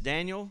said, this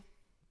Daniel,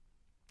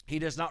 he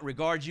does not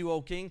regard you,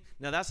 O king.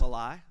 Now, that's a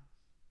lie.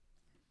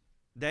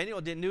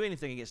 Daniel didn't do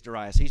anything against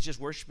Darius. He's just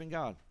worshiping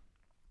God.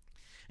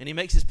 And he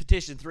makes his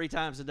petition 3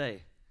 times a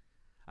day.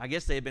 I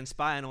guess they had been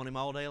spying on him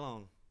all day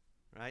long,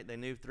 right? They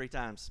knew 3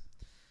 times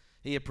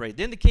he had prayed.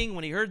 Then the king,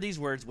 when he heard these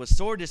words, was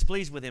sore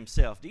displeased with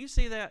himself. Do you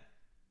see that?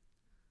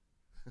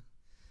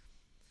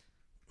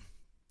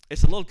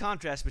 It's a little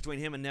contrast between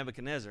him and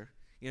Nebuchadnezzar.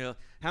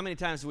 How many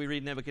times do we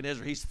read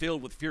Nebuchadnezzar? He's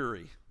filled with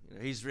fury.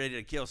 He's ready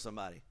to kill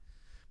somebody.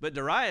 But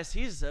Darius,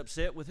 he's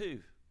upset with who?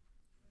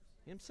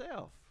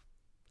 Himself.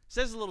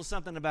 Says a little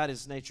something about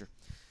his nature.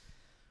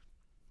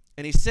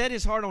 And he set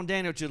his heart on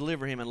Daniel to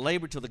deliver him and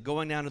labored till the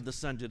going down of the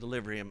sun to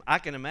deliver him. I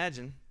can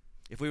imagine,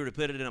 if we were to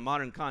put it in a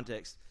modern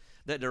context,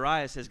 that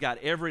Darius has got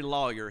every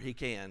lawyer he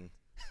can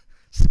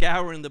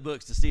scouring the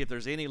books to see if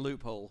there's any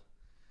loophole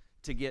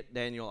to get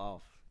Daniel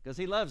off, because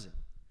he loves him.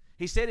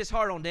 He set his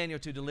heart on Daniel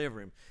to deliver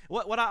him.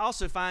 What I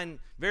also find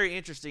very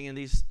interesting in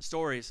these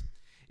stories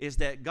is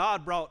that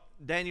God brought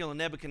Daniel and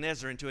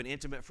Nebuchadnezzar into an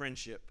intimate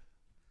friendship.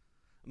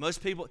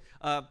 Most people,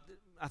 I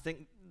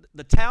think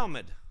the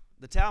Talmud,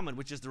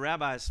 which is the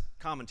rabbi's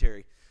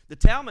commentary, the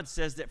Talmud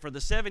says that for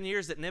the 7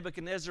 years that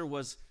Nebuchadnezzar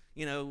was,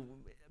 in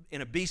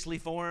a beastly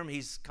form,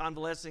 he's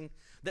convalescing,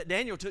 that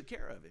Daniel took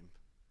care of him.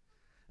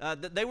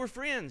 That they were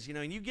friends,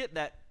 and you get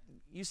that,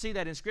 you see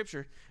that in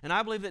Scripture. And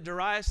I believe that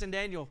Darius and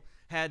Daniel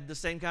had the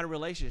same kind of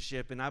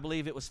relationship, and I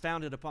believe it was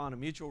founded upon a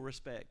mutual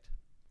respect.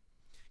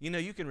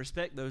 You can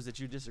respect those that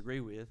you disagree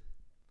with.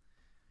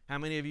 How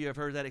many of you have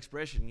heard that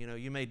expression?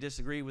 You may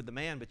disagree with the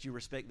man, but you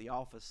respect the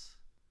office.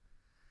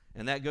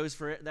 And that goes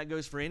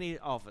for any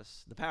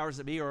office. The powers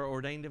that be are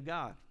ordained of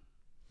God.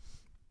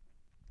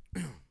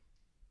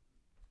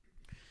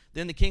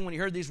 Then the king, when he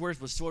heard these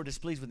words, was sore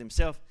displeased with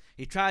himself.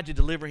 He tried to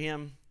deliver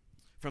him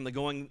from the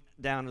going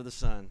down of the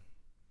sun.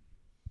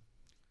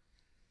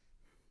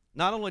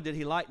 Not only did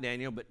he like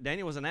Daniel, but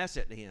Daniel was an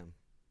asset to him.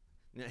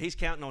 He's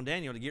counting on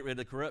Daniel to get rid of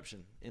the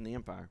corruption in the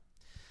empire.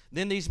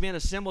 Then these men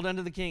assembled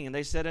unto the king, and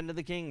they said unto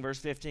the king, verse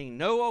 15,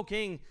 Know, O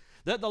king,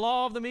 that the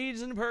law of the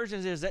Medes and the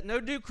Persians is that no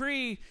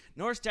decree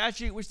nor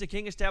statute which the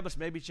king established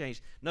may be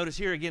changed. Notice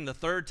here again the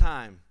 3rd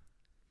time.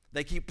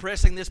 They keep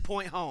pressing this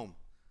point home,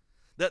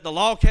 that the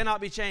law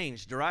cannot be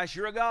changed. Darius,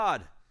 you're a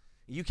god.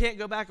 You can't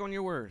go back on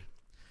your word.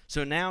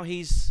 So now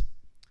he's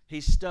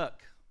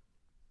stuck.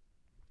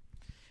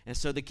 And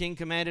so the king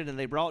commanded, and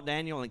they brought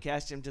Daniel and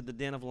cast him to the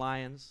den of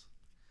lions.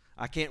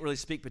 I can't really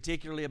speak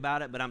particularly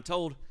about it, but I'm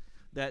told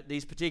that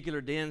these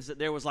particular dens, that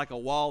there was like a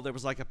wall, there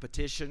was like a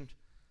petition,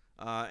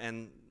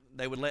 and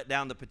they would let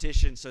down the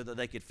petition so that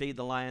they could feed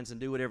the lions and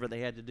do whatever they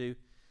had to do.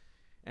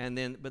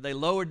 But they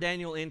lowered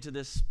Daniel into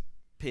this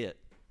pit.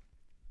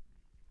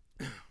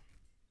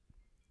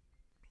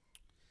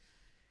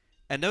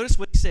 And notice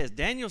what he says.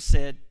 Daniel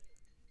said,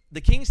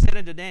 the king said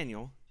unto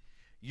Daniel,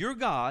 Your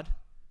God,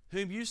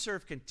 whom you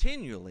serve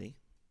continually,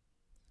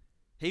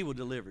 he will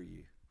deliver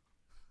you.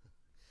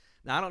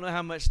 Now, I don't know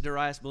how much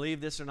Darius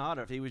believed this or not,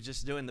 or if he was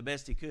just doing the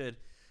best he could.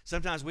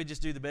 Sometimes we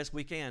just do the best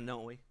we can,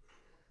 don't we?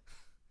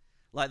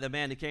 Like the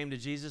man who came to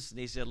Jesus and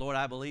he said, Lord,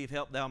 I believe,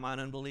 help thou mine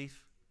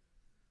unbelief.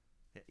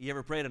 You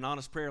ever prayed an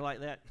honest prayer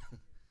like that?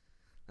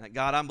 Like,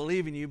 God, I'm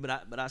believing you,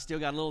 but I still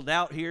got a little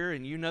doubt here,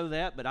 and you know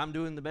that, but I'm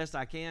doing the best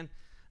I can.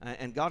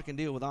 And God can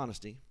deal with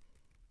honesty.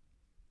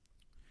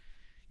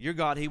 Your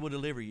God, he will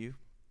deliver you.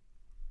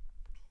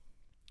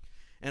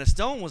 And a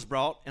stone was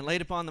brought and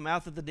laid upon the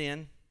mouth of the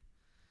den.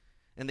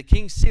 And the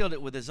king sealed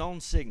it with his own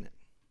signet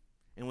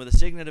and with the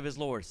signet of his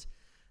lords,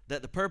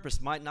 that the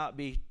purpose might not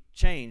be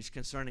changed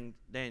concerning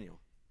Daniel.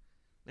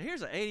 Now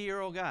here's an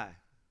 80-year-old guy,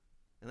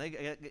 and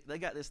they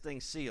got this thing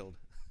sealed.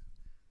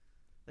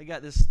 They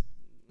got this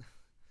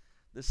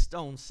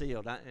stone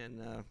sealed,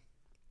 and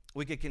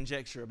we could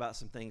conjecture about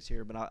some things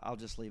here, but I'll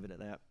just leave it at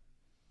that.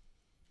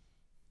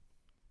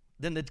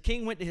 Then the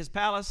king went to his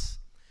palace,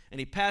 and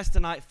he passed the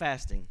night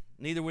fasting.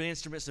 Neither were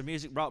instruments of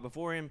music brought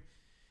before him,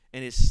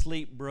 and his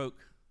sleep broke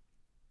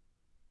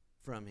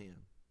from him.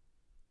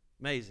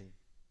 Amazing.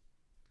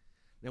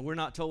 Now, we're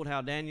not told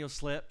how Daniel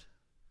slept.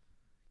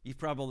 You've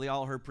probably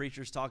all heard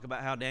preachers talk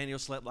about how Daniel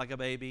slept like a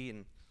baby,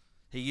 and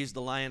he used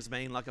the lion's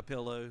mane like a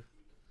pillow.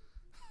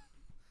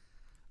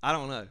 I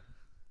don't know.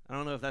 I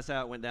don't know if that's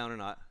how it went down or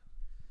not.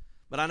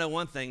 But I know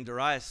one thing,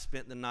 Darius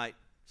spent the night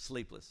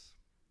sleepless.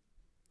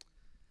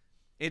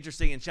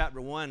 Interesting, in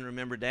chapter 1,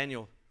 remember,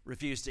 Daniel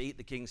refused to eat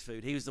the king's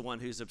food. He was the one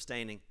who's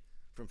abstaining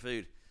from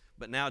food.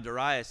 But now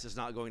Darius is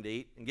not going to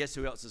eat. And guess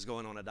who else is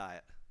going on a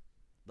diet?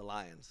 The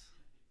lions.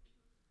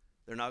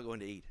 They're not going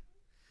to eat.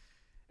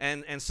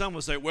 And some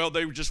will say, well,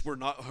 they just were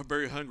not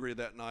very hungry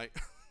that night.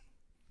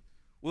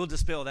 We'll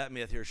dispel that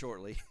myth here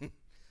shortly.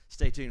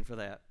 Stay tuned for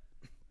that.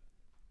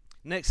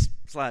 Next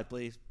slide,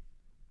 please.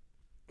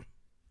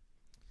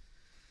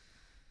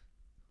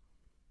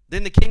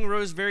 Then the king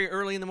rose very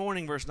early in the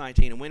morning, verse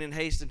 19, and went in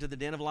haste into the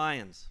den of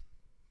lions.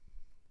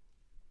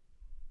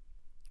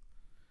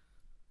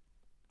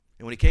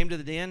 And when he came to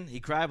the den, he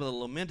cried with a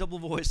lamentable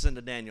voice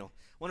unto Daniel.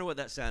 Wonder what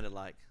that sounded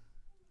like.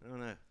 I don't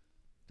know.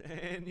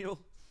 Daniel.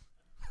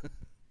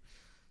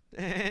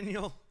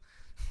 Daniel.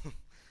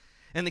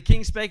 And the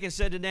king spake and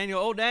said to Daniel,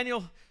 O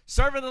Daniel,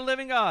 servant of the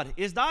living God,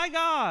 is thy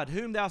God,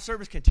 whom thou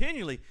servest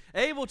continually,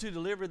 able to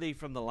deliver thee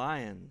from the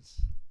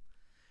lions?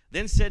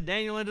 Then said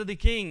Daniel unto the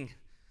king,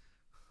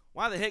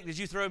 why the heck did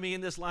you throw me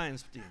in this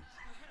lion's den?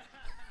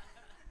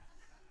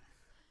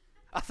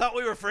 I thought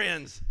we were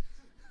friends.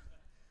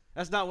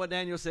 That's not what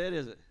Daniel said,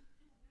 is it?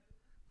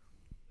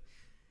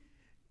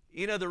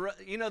 The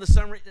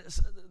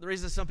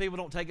reason some people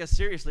don't take us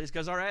seriously is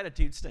because our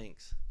attitude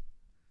stinks.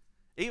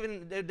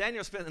 Even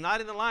Daniel spent the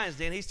night in the lion's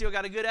den, he still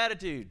got a good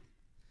attitude.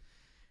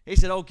 He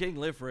said, "Oh, king,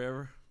 live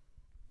forever."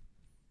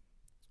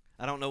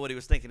 I don't know what he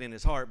was thinking in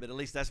his heart, but at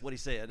least that's what he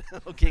said.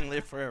 "Oh, king,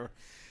 live forever."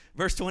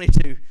 Verse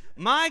 22,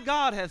 my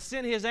God hath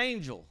sent his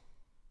angel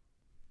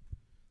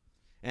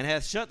and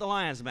hath shut the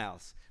lions'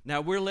 mouths.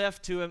 Now we're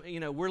left to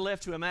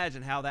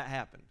imagine how that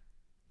happened.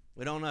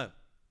 We don't know.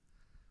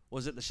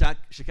 Was it the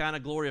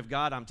Shekinah glory of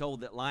God? I'm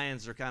told that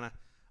lions are kind of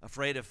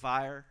afraid of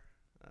fire.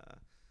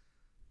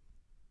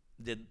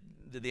 Did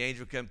the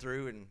angel come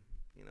through and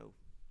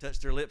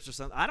touch their lips or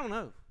something? I don't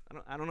know.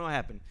 I don't know what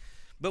happened.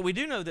 But we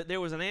do know that there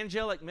was an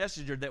angelic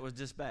messenger that was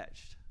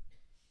dispatched.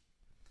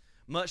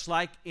 Much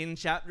like in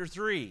chapter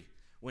 3,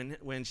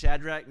 when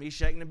Shadrach,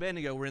 Meshach, and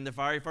Abednego were in the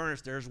fiery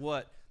furnace, there's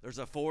what? There's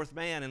a fourth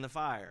man in the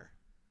fire.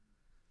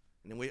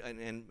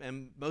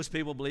 And most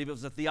people believe it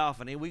was a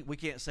theophany. We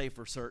can't say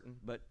for certain.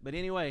 But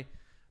anyway,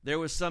 there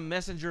was some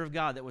messenger of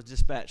God that was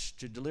dispatched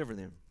to deliver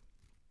them.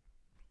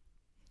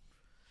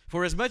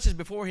 For as much as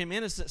before him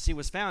innocency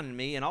was found in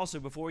me, and also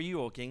before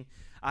you, O king,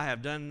 I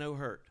have done no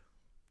hurt.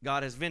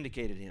 God has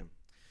vindicated him.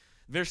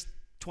 Verse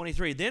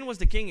 23, then was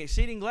the king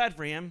exceeding glad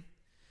for him,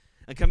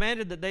 and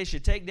commanded that they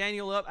should take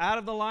Daniel up out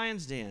of the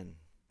lion's den.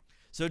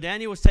 So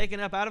Daniel was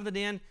taken up out of the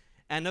den,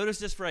 and notice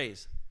this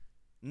phrase,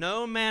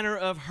 no manner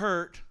of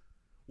hurt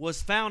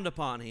was found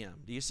upon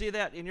him. Do you see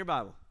that in your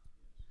Bible?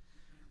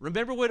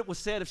 Remember what it was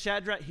said of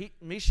Shadrach,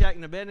 Meshach,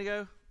 and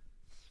Abednego?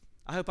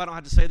 I hope I don't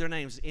have to say their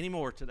names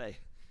anymore today.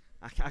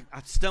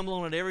 I stumble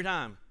on it every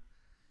time.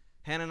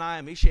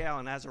 Hananiah, Mishael,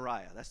 and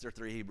Azariah. That's their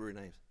three Hebrew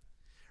names.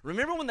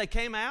 Remember when they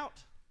came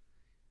out?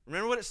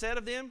 Remember what it said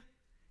of them?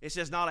 It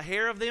says, not a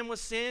hair of them was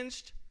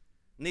singed,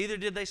 neither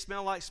did they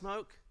smell like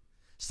smoke.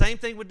 Same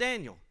thing with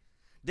Daniel.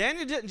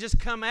 Daniel didn't just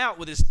come out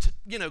with his,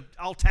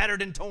 all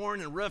tattered and torn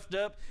and roughed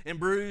up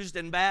and bruised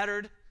and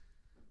battered.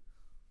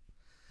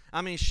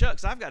 I mean,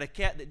 shucks, I've got a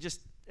cat that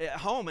just at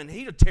home, and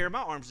he'd tear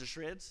my arms to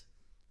shreds.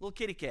 Little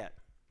kitty cat.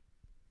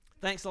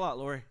 Thanks a lot,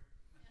 Lori.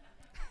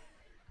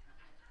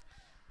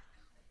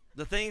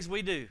 The things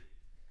we do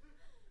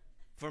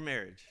for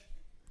marriage.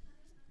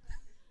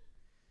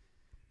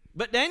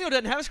 But Daniel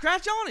doesn't have a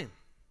scratch on him.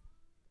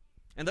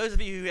 And those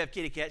of you who have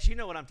kitty cats, you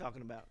know what I'm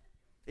talking about.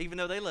 Even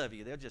though they love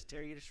you, they'll just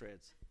tear you to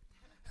shreds.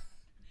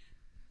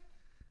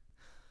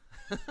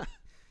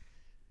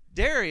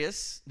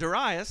 Darius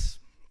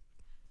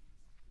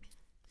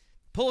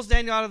pulls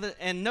Daniel out of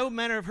and no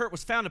manner of hurt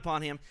was found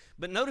upon him.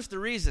 But notice the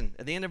reason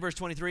at the end of verse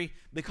 23,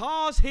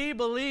 because he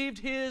believed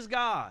his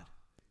God.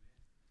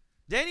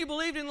 Daniel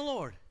believed in the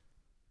Lord.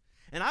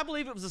 And I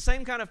believe it was the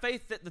same kind of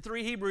faith that the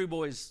three Hebrew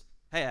boys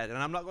had. And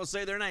I'm not going to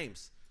say their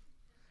names.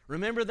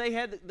 Remember, they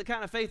had the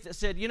kind of faith that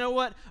said, you know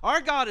what?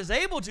 Our God is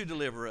able to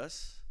deliver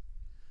us.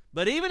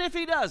 But even if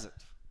he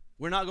doesn't,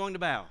 we're not going to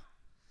bow.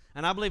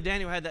 And I believe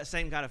Daniel had that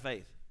same kind of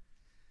faith.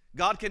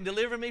 God can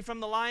deliver me from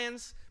the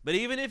lions, but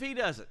even if he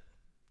doesn't,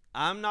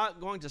 I'm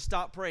not going to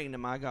stop praying to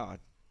my God.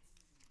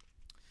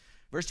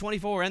 Verse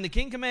 24, and the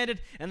king commanded,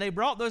 and they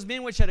brought those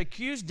men which had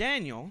accused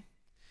Daniel,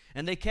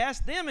 and they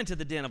cast them into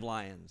the den of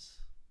lions.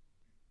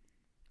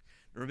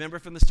 Remember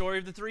from the story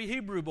of the 3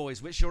 Hebrew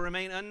boys, which shall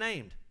remain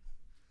unnamed.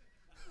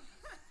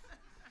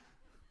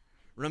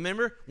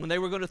 Remember when they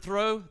were going to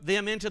throw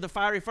them into the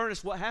fiery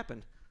furnace, what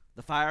happened?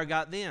 The fire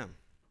got them.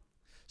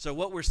 So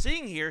what we're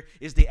seeing here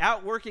is the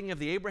outworking of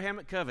the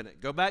Abrahamic covenant.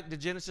 Go back to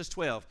Genesis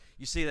 12.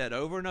 You see that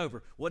over and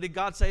over. What did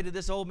God say to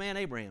this old man,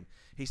 Abraham?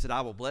 He said,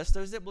 I will bless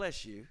those that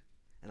bless you,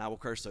 and I will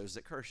curse those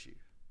that curse you.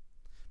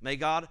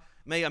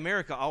 May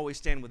America always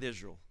stand with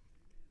Israel.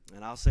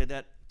 And I'll say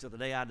that till the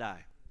day I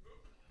die.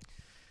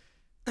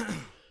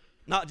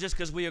 Not just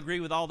because we agree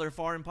with all their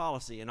foreign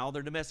policy and all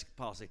their domestic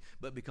policy,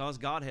 but because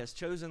God has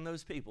chosen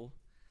those people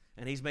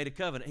and He's made a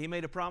covenant. He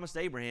made a promise to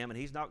Abraham, and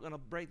He's not going to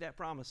break that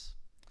promise.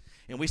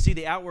 And we see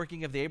the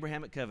outworking of the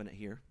Abrahamic covenant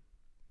here.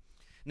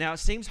 Now, it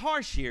seems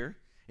harsh here.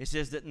 It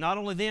says that not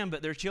only them,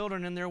 but their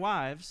children and their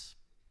wives.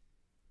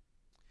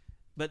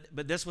 But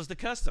this was the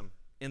custom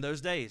in those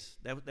days.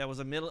 That was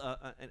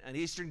an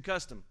Eastern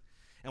custom.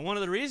 And one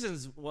of the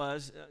reasons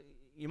was,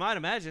 you might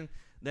imagine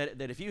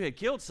that if you had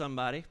killed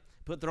somebody,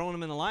 thrown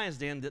them in the lion's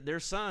den, that their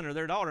son or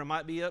their daughter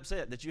might be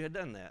upset that you had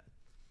done that,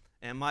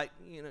 and might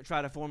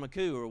try to form a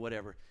coup or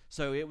whatever.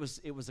 So it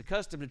was a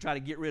custom to try to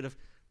get rid of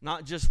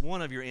not just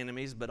one of your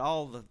enemies, but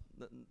all the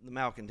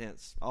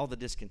malcontents, all the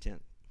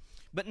discontent.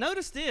 But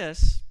notice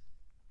this.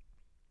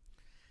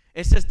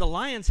 It says the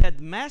lions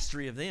had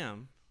mastery of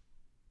them,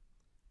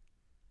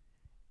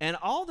 and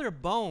all their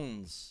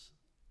bones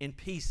in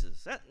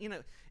pieces.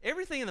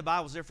 Everything in the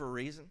Bible is there for a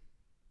reason.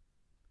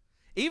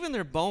 Even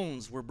their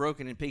bones were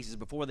broken in pieces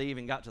before they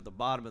even got to the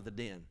bottom of the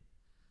den.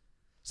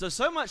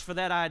 So much for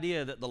that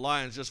idea that the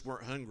lions just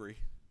weren't hungry.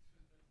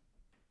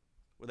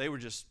 Well, they were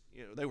just,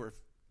 they were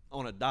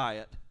on a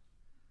diet.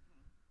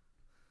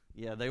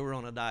 Yeah, they were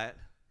on a diet.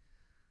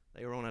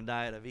 They were on a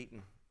diet of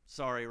eating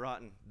sorry,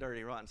 rotten,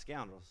 dirty, rotten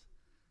scoundrels.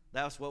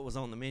 That's what was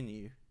on the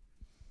menu.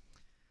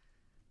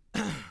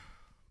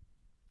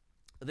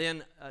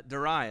 Then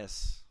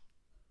Darius.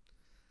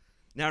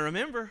 Now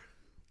remember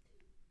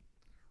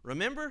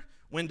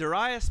when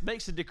Darius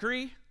makes a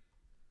decree,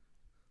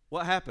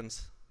 what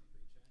happens?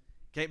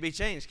 Can't be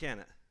changed, can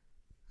it?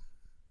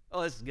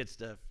 Oh, this is good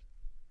stuff.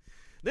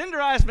 Then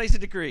Darius makes a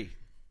decree.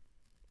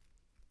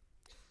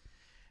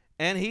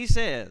 And he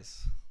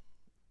says,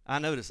 I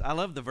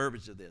love the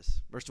verbiage of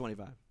this. Verse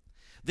 25.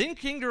 Then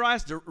King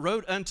Darius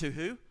wrote unto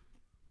who?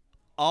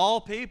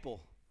 All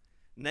people,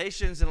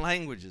 nations, and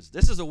languages.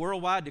 This is a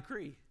worldwide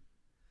decree.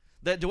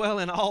 That dwell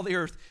in all the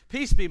earth.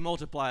 Peace be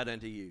multiplied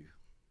unto you.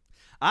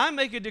 I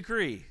make a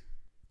decree.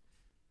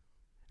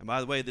 And by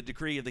the way, the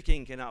decree of the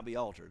king cannot be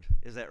altered.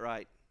 Is that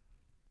right?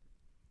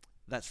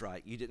 That's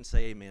right. You didn't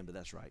say amen, but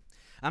that's right.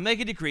 I make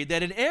a decree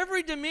that in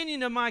every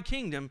dominion of my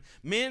kingdom,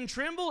 men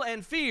tremble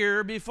and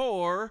fear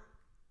before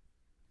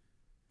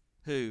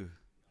who?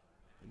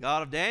 The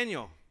God of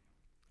Daniel.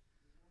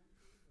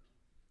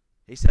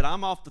 He said,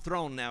 I'm off the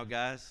throne now,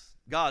 guys.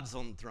 God's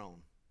on the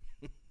throne.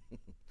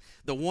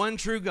 The one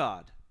true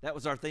God. That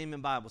was our theme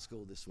in Bible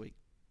school this week.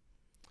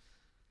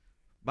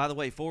 By the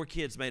way, 4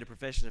 kids made a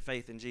profession of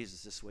faith in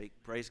Jesus this week.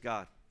 Praise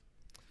God.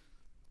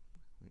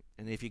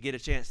 And if you get a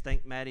chance,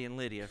 thank Maddie and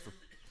Lydia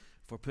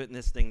for putting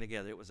this thing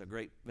together. It was a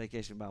great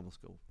vacation Bible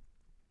school.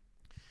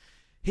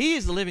 He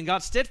is the living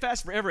God,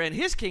 steadfast forever, and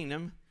His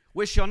kingdom,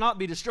 which shall not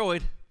be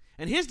destroyed,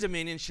 and His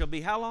dominion shall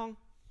be how long?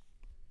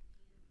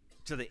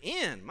 To the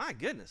end. My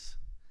goodness.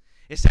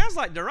 It sounds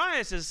like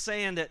Darius is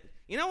saying that,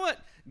 you know what?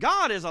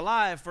 God is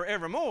alive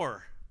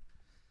forevermore.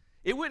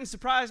 It wouldn't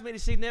surprise me to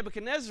see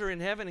Nebuchadnezzar in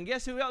heaven, and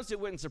guess who else it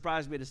wouldn't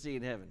surprise me to see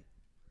in heaven?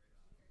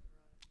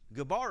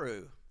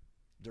 Gabaru,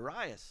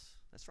 Darius.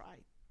 That's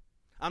right.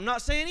 I'm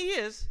not saying he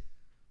is,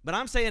 but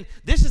I'm saying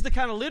this is the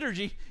kind of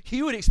liturgy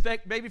you would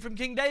expect maybe from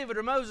King David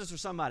or Moses or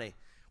somebody,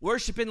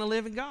 worshiping the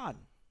living God.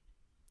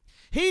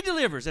 He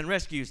delivers and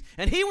rescues,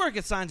 and He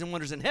worketh signs and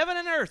wonders in heaven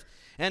and earth,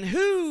 and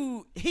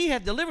who He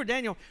hath delivered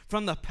Daniel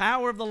from the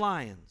power of the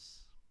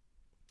lions.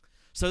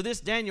 So this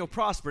Daniel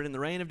prospered in the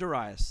reign of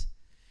Darius,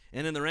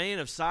 and in the reign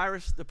of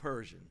Cyrus the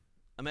Persian.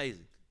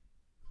 Amazing.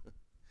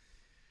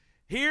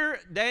 Here,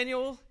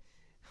 Daniel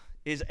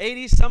is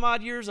 80 some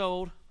odd years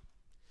old,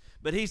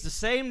 but he's the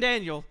same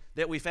Daniel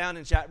that we found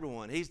in chapter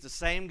 1. He's the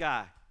same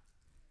guy.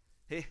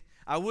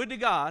 I would to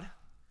God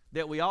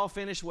that we all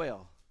finish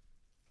well.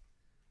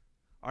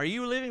 Are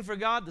you living for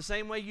God the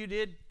same way you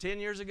did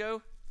 10 years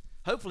ago?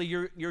 Hopefully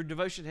your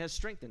devotion has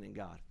strengthened in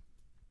God.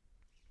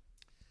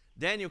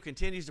 Daniel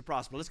continues to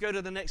prosper. Let's go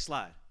to the next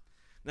slide.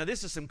 Now,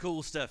 this is some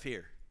cool stuff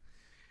here.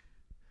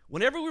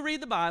 Whenever we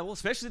read the Bible,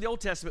 especially the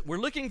Old Testament, we're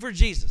looking for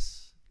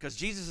Jesus because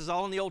Jesus is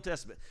all in the Old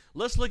Testament.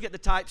 Let's look at the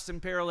types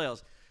and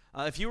parallels.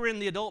 If you were in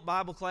the adult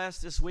Bible class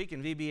this week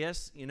in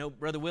VBS,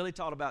 Brother Willie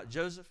taught about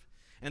Joseph,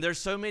 and there's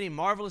so many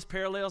marvelous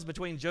parallels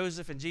between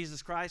Joseph and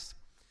Jesus Christ.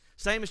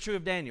 Same is true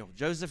of Daniel.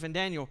 Joseph and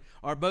Daniel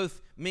are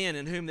both men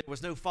in whom there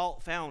was no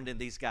fault found in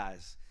these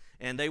guys,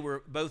 and they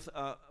were both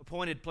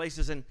appointed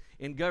places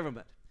in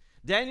government.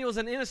 Daniel is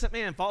an innocent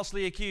man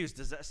falsely accused.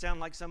 Does that sound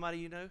like somebody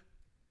you know?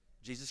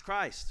 Jesus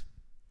Christ.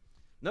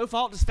 No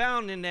fault is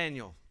found in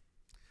Daniel.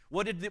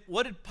 What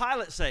did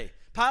Pilate say?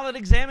 Pilate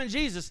examined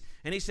Jesus,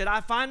 and he said,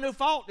 I find no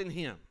fault in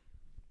him.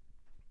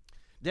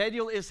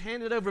 Daniel is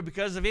handed over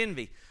because of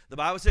envy. The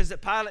Bible says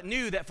that Pilate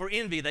knew that for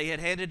envy they had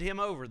handed him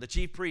over. The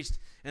chief priests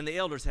and the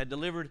elders had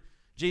delivered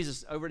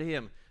Jesus over to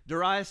him.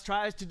 Darius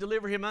tries to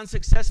deliver him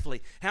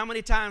unsuccessfully. How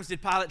many times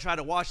did Pilate try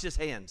to wash his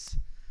hands?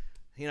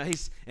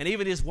 And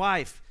even his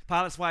wife,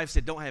 Pilate's wife,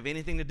 said, don't have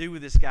anything to do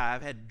with this guy.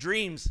 I've had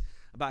dreams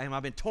about him.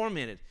 I've been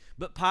tormented.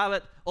 But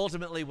Pilate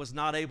ultimately was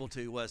not able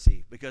to, was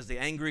he? Because the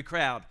angry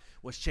crowd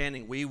was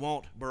chanting, we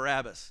want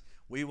Barabbas.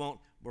 We want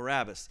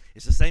Barabbas.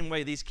 It's the same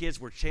way these kids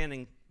were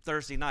chanting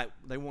Thursday night.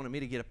 They wanted me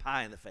to get a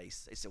pie in the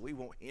face. They said, we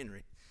want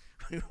Henry.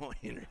 We want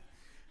Henry.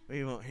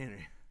 We want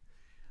Henry.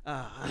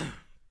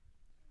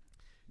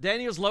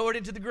 Daniel's lowered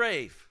into the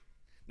grave.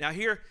 Now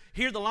here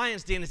the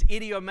lion's den is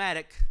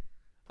idiomatic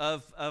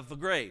of a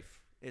grave.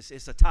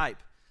 It's a type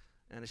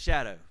and a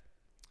shadow.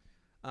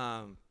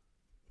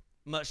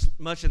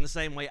 Much in the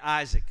same way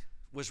Isaac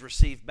was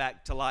received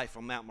back to life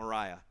on Mount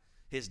Moriah.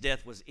 His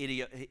death was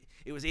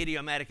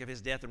idiomatic of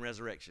his death and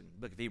resurrection.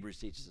 The book of Hebrews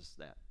teaches us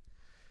that.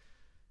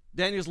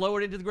 Daniel's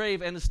lowered into the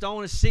grave, and the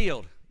stone is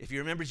sealed. If you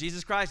remember,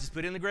 Jesus Christ is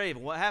put in the grave.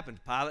 And what happened?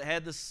 Pilate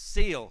had the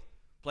seal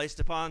placed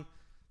upon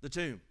the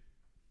tomb.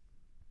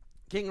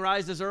 King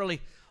rises early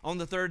on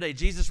the third day.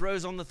 Jesus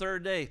rose on the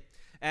third day.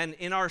 And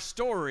in our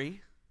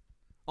story,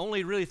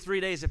 only really 3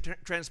 days have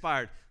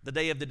transpired. The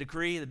day of the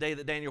decree, the day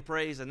that Daniel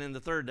prays, and then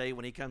the third day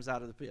when he comes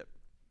out of the pit.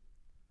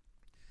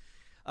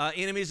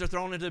 Enemies are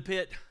thrown into the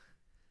pit,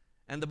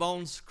 and the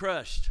bones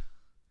crushed.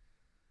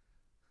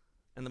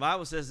 And the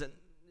Bible says that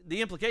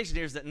the implication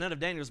here is that none of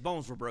Daniel's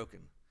bones were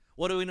broken.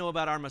 What do we know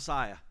about our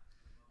Messiah?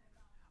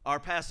 Our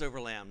Passover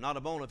lamb. Not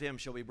a bone of him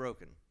shall be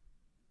broken.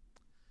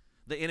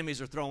 The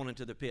enemies are thrown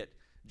into the pit.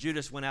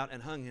 Judas went out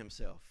and hung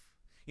himself.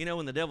 You know,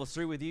 when the devil's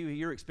through with you,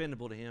 you're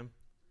expendable to him.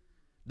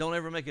 Don't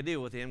ever make a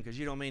deal with him because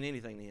you don't mean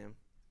anything to him.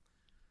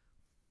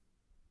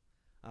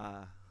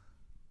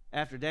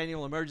 After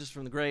Daniel emerges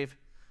from the grave,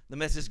 the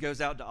message goes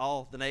out to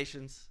all the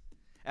nations.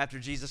 After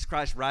Jesus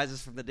Christ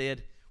rises from the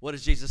dead, what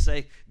does Jesus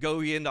say? Go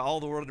ye into all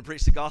the world and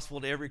preach the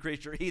gospel to every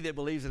creature. He that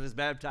believes and is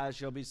baptized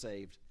shall be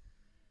saved.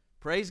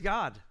 Praise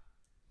God.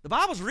 The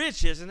Bible's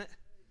rich, isn't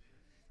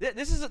it?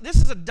 This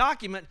is a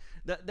document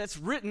that's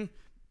written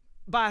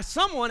by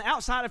someone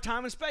outside of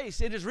time and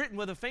space. It is written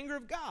with a finger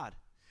of God.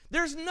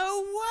 There's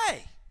no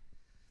way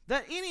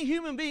that any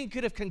human being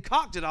could have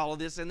concocted all of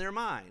this in their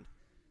mind.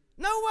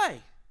 No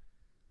way.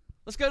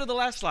 Let's go to the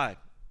last slide.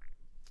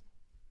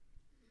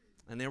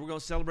 And then we're going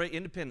to celebrate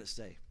Independence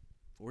Day.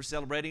 We're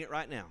celebrating it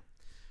right now.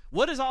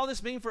 What does all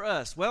this mean for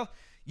us? Well,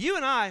 you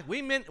and I,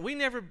 we may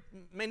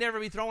never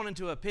be thrown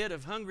into a pit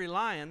of hungry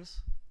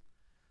lions,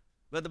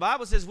 but the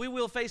Bible says we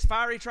will face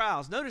fiery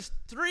trials. Notice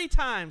 3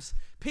 times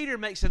Peter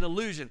makes an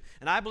allusion,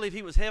 and I believe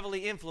he was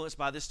heavily influenced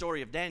by this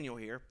story of Daniel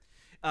here.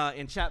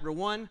 In chapter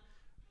 1,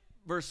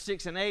 verse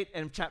 6 and 8,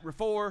 and chapter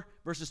 4,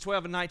 verses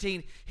 12 and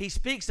 19, he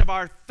speaks of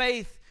our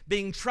faith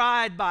being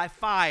tried by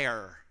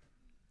fire.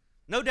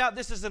 No doubt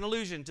this is an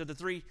allusion to the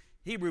 3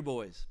 Hebrew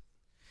boys.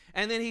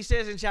 And then he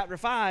says in chapter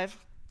 5,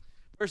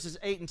 verses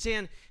 8 and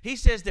 10, he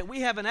says that we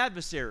have an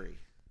adversary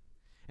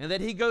and that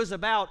he goes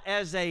about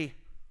as a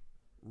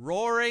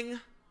roaring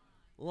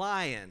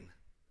lion,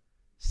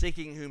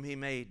 seeking whom he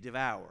may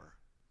devour.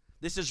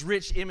 This is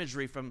rich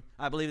imagery from,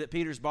 I believe, that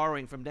Peter's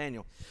borrowing from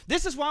Daniel.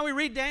 This is why we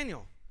read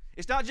Daniel.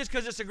 It's not just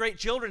because it's a great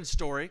children's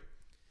story.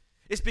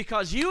 It's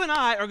because you and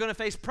I are going to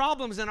face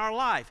problems in our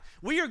life.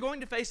 We are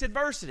going to face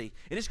adversity,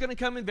 and it's going to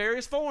come in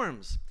various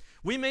forms.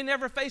 We may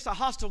never face a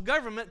hostile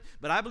government,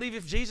 but I believe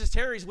if Jesus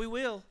tarries, we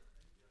will.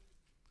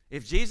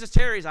 If Jesus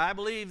tarries, I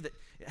believe that,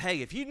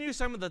 hey, if you knew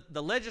some of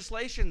the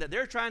legislation that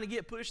they're trying to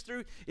get pushed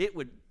through, it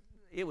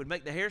would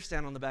make the hair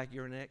stand on the back of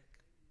your neck.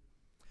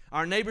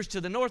 Our neighbors to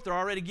the north are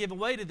already giving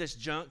way to this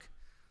junk.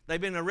 They've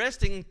been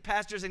arresting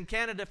pastors in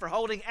Canada for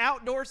holding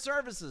outdoor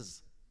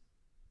services.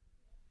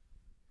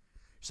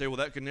 You say, well,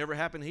 that could never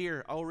happen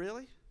here. Oh,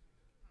 really?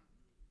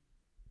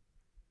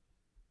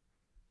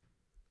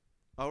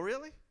 Oh,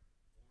 really?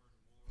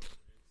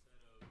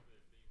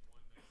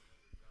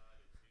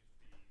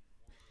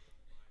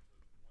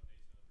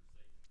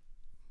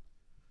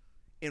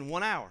 In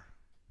 1 hour.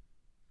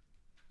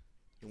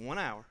 In 1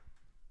 hour.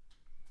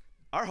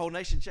 Our whole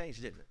nation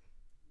changed, didn't it?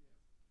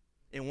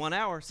 In 1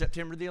 hour,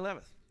 September the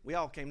 11th, we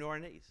all came to our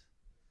knees.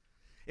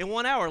 In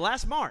 1 hour,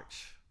 last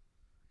March,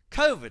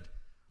 COVID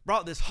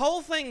brought this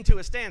whole thing to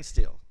a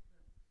standstill.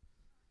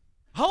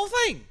 Whole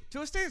thing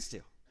to a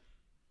standstill.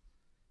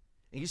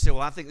 And you say,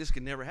 well, I think this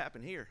could never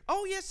happen here.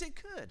 Oh, yes, it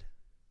could.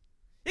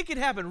 It could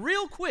happen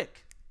real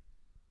quick.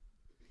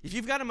 If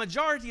you've got a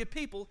majority of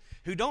people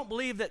who don't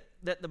believe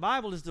that the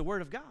Bible is the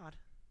Word of God,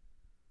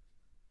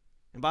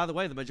 and by the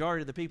way, the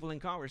majority of the people in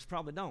Congress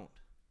probably don't,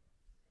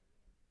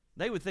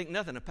 they would think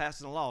nothing of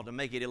passing a law to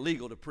make it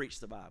illegal to preach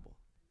the Bible,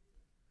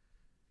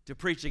 to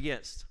preach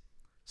against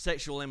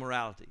sexual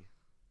immorality,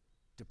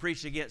 to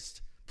preach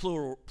against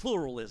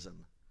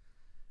pluralism,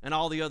 and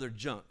all the other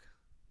junk.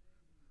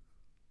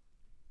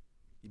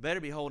 You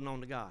better be holding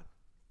on to God.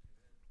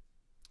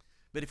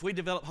 But if we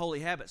develop holy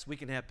habits, we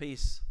can have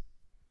peace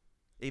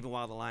even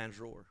while the lions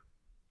roar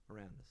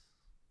around us.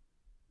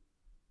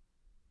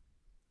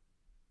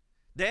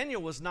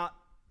 Daniel was not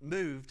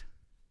moved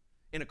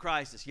in a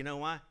crisis. You know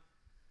why?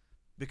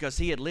 Because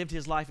he had lived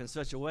his life in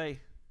such a way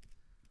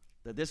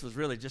that this was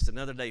really just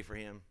another day for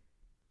him.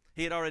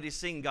 He had already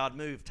seen God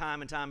move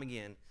time and time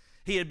again.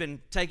 He had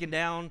been taken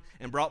down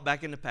and brought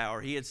back into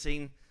power. He had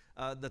seen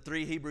the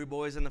 3 Hebrew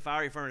boys in the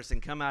fiery furnace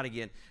and come out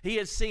again. He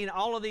had seen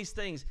all of these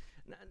things.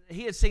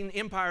 He had seen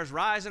empires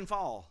rise and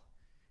fall.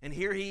 And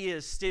here he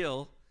is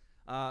still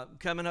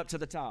coming up to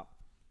the top.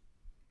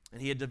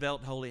 And he had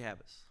developed holy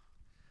habits.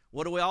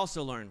 What do we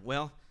also learn?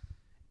 Well,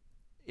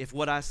 if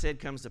what I said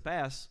comes to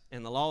pass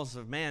and the laws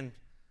of man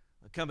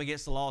come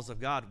against the laws of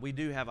God, we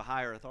do have a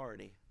higher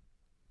authority.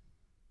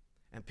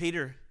 And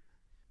Peter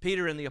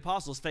and the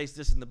apostles faced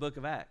this in the book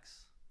of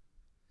Acts.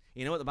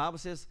 You know what the Bible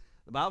says?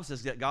 The Bible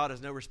says that God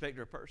is no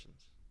respecter of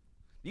persons.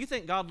 Do you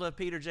think God loved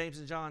Peter, James,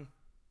 and John?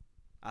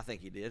 I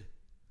think he did.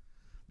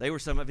 They were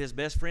some of his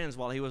best friends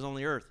while he was on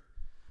the earth.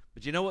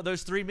 But you know what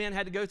those 3 men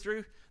had to go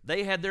through?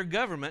 They had their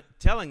government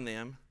telling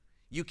them,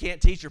 you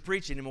can't teach or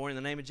preach anymore in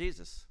the name of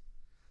Jesus.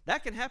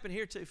 That can happen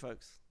here too,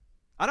 folks.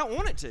 I don't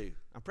want it to.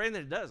 I'm praying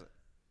that it doesn't.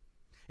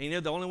 And you know,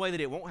 the only way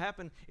that it won't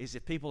happen is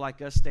if people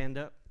like us stand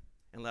up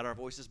and let our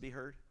voices be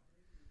heard.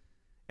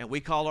 And we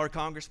call our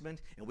congressmen,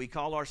 and we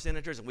call our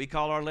senators, and we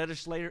call our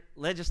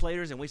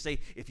legislators, and we say,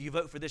 if you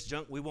vote for this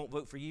junk, we won't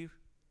vote for you.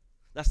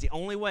 That's the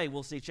only way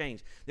we'll see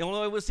change. The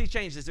only way we'll see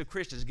change is if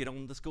Christians get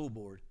on the school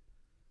board.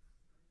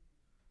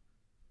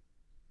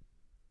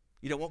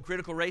 You don't want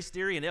critical race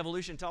theory and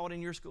evolution taught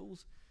in your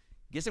schools?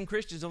 Get some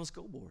Christians on the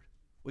school board.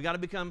 We got to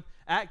become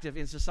active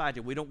in society.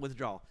 We don't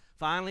withdraw.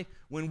 Finally,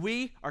 when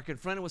we are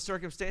confronted with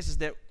circumstances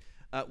that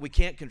we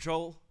can't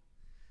control,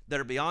 that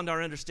are beyond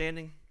our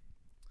understanding,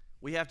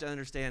 we have to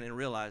understand and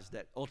realize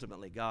that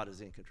ultimately God is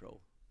in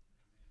control.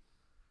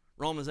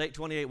 Romans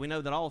 8:28, we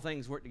know that all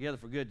things work together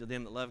for good to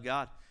them that love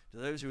God, to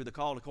those who are the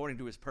called according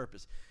to his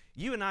purpose.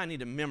 You and I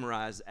need to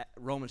memorize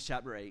Romans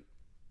chapter 8,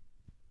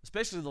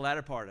 especially the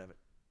latter part of it.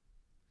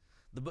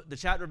 The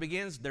chapter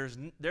begins, there's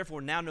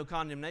therefore now no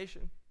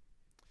condemnation.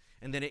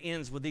 And then it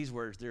ends with these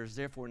words, there's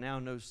therefore now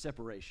no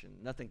separation.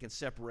 Nothing can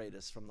separate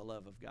us from the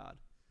love of God.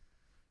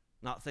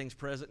 Not things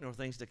present nor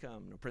things to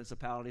come, no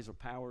principalities or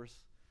powers.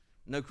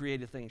 No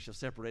created thing shall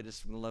separate us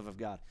from the love of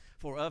God.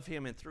 For of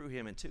him and through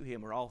him and to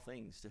him are all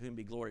things, to whom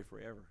be glory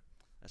forever.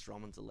 That's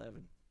Romans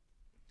 11.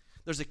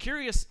 There's a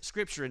curious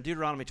scripture in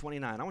Deuteronomy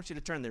 29. I want you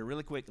to turn there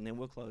really quick and then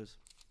we'll close.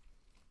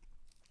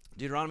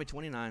 Deuteronomy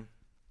 29.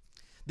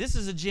 This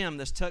is a gem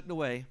that's tucked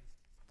away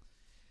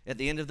at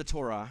the end of the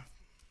Torah.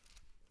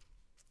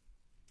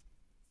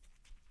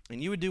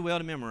 And you would do well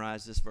to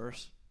memorize this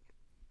verse.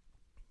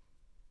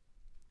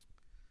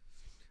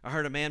 I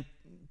heard a man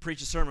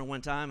preach a sermon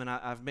one time, and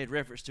I've made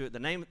reference to it.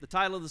 The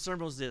title of the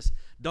sermon was this: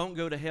 Don't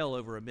Go to Hell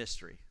Over a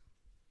Mystery.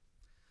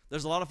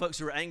 There's a lot of folks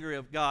who are angry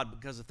of God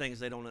because of things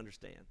they don't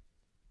understand.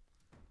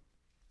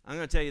 I'm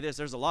going to tell you this,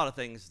 there's a lot of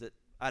things that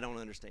I don't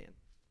understand.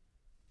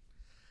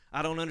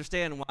 I don't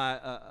understand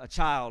why a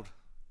child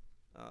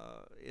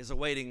is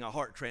awaiting a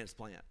heart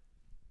transplant.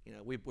 You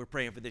know, we're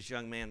praying for this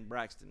young man,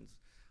 Braxton.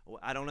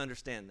 I don't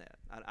understand that.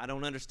 I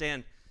don't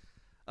understand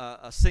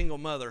a single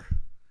mother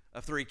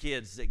of 3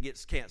 kids that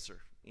gets cancer,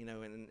 you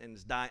know, and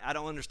is dying. I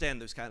don't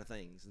understand those kind of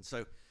things. And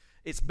so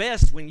it's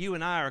best when you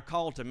and I are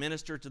called to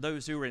minister to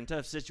those who are in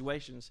tough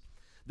situations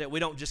that we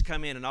don't just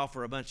come in and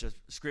offer a bunch of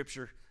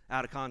scripture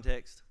out of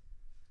context,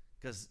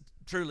 because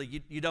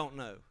truly you don't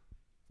know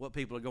what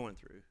people are going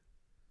through.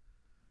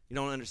 You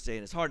don't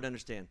understand. It's hard to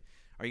understand.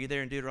 Are you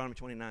there in Deuteronomy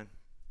 29?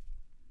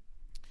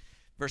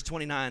 Verse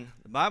 29,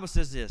 the Bible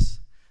says this: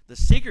 the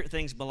secret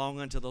things belong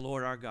unto the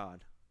Lord our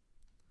God,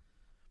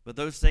 but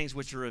those things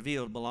which are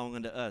revealed belong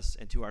unto us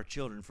and to our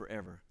children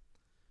forever,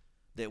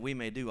 that we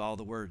may do all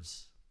the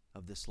words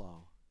of this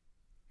law.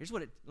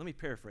 Let me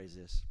paraphrase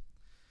this.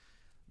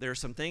 There are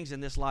some things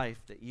in this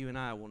life that you and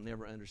I will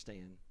never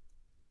understand.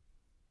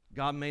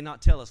 God may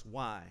not tell us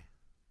why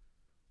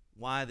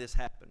this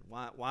happened.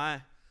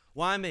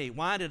 Why me?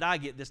 Why did I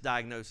get this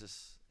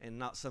diagnosis and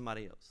not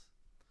somebody else?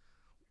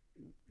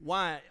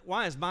 Why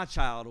is my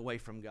child away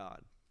from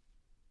God?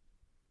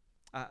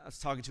 I was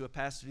talking to a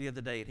pastor the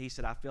other day, and he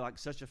said, I feel like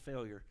such a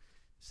failure.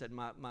 He said,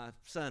 my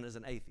son is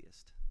an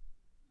atheist.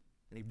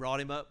 And he brought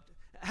him up.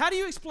 How do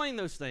you explain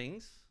those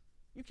things?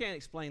 You can't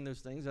explain those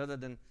things other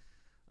than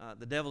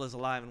the devil is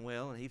alive and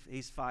well, and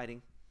he's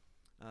fighting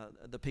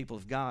the people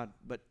of God.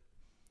 But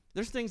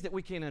there's things that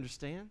we can't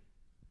understand.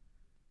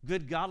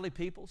 Good, godly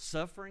people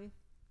suffering.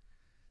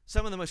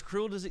 Some of the most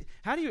cruel disease.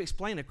 How do you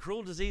explain a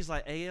cruel disease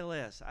like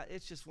ALS?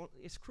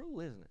 It's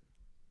cruel, isn't it?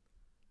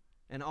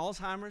 And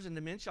Alzheimer's and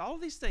dementia, all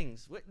of these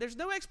things. There's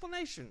no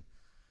explanation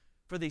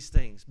for these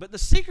things. But the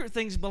secret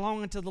things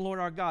belong unto the Lord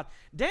our God.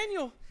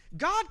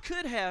 God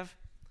could have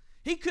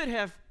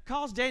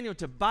caused Daniel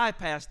to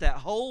bypass that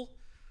whole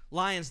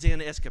lion's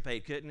den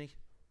escapade, couldn't he?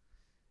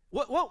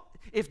 What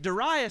if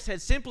Darius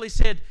had simply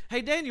said,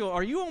 hey, Daniel,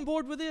 are you on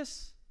board with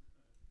this?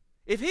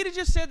 If he'd have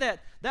just said that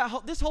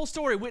this whole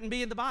story wouldn't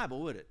be in the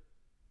Bible, would it?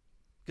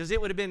 Because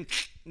it would have been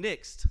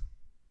nixed.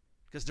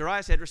 Because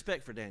Darius had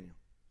respect for Daniel.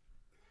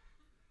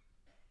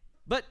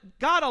 But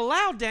God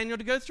allowed Daniel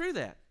to go through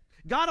that.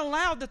 God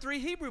allowed the 3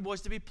 Hebrew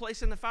boys to be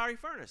placed in the fiery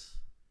furnace.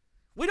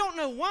 We don't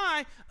know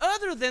why,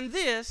 other than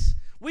this.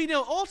 We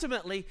know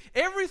ultimately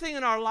everything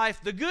in our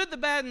life, the good, the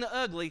bad, and the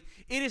ugly,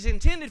 it is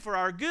intended for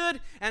our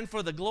good and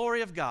for the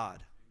glory of God.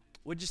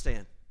 Would you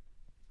stand?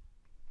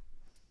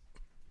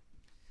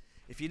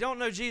 If you don't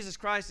know Jesus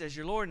Christ as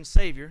your Lord and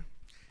Savior,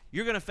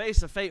 you're going to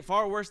face a fate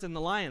far worse than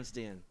the lion's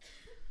den.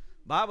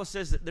 The Bible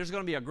says that there's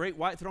going to be a great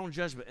white throne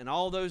judgment, and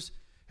all those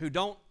who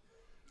don't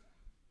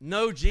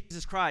know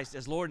Jesus Christ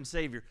as Lord and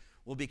Savior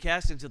will be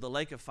cast into the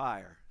lake of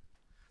fire.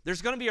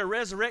 There's going to be a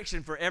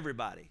resurrection for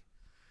everybody.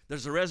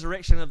 There's a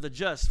resurrection of the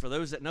just for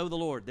those that know the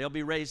Lord. They'll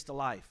be raised to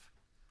life.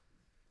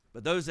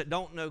 But those that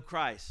don't know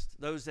Christ,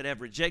 those that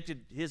have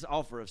rejected His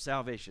offer of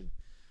salvation,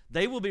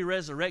 they will be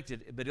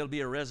resurrected, but it'll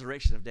be a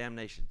resurrection of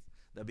damnation.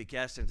 They'll be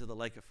cast into the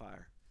lake of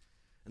fire.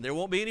 And there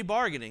won't be any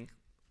bargaining.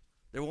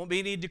 There won't be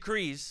any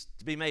decrees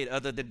to be made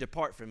other than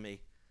depart from me.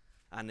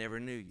 I never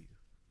knew you.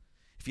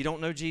 If you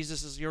don't know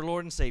Jesus as your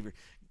Lord and Savior,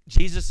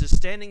 Jesus is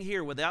standing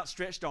here with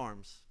outstretched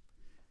arms.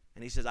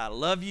 And He says, I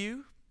love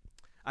you.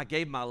 I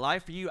gave my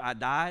life for you. I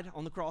died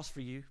on the cross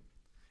for you.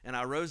 And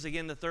I rose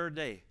again the 3rd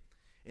day.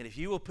 And if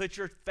you will put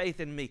your faith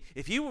in me,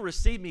 if you will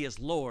receive me as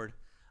Lord,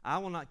 I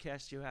will not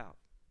cast you out.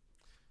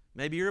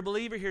 Maybe you're a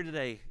believer here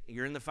today.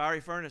 You're in the fiery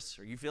furnace,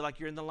 or you feel like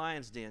you're in the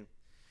lion's den.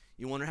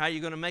 You wonder how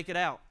you're going to make it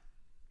out.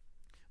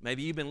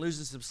 Maybe you've been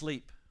losing some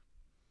sleep.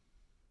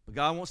 But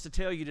God wants to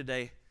tell you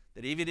today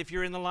that even if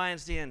you're in the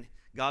lion's den,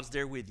 God's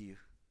there with you.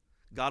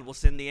 God will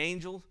send the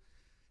angel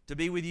to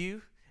be with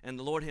you, and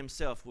the Lord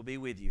Himself will be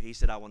with you. He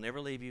said, I will never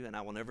leave you, and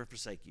I will never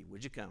forsake you.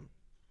 Would you come?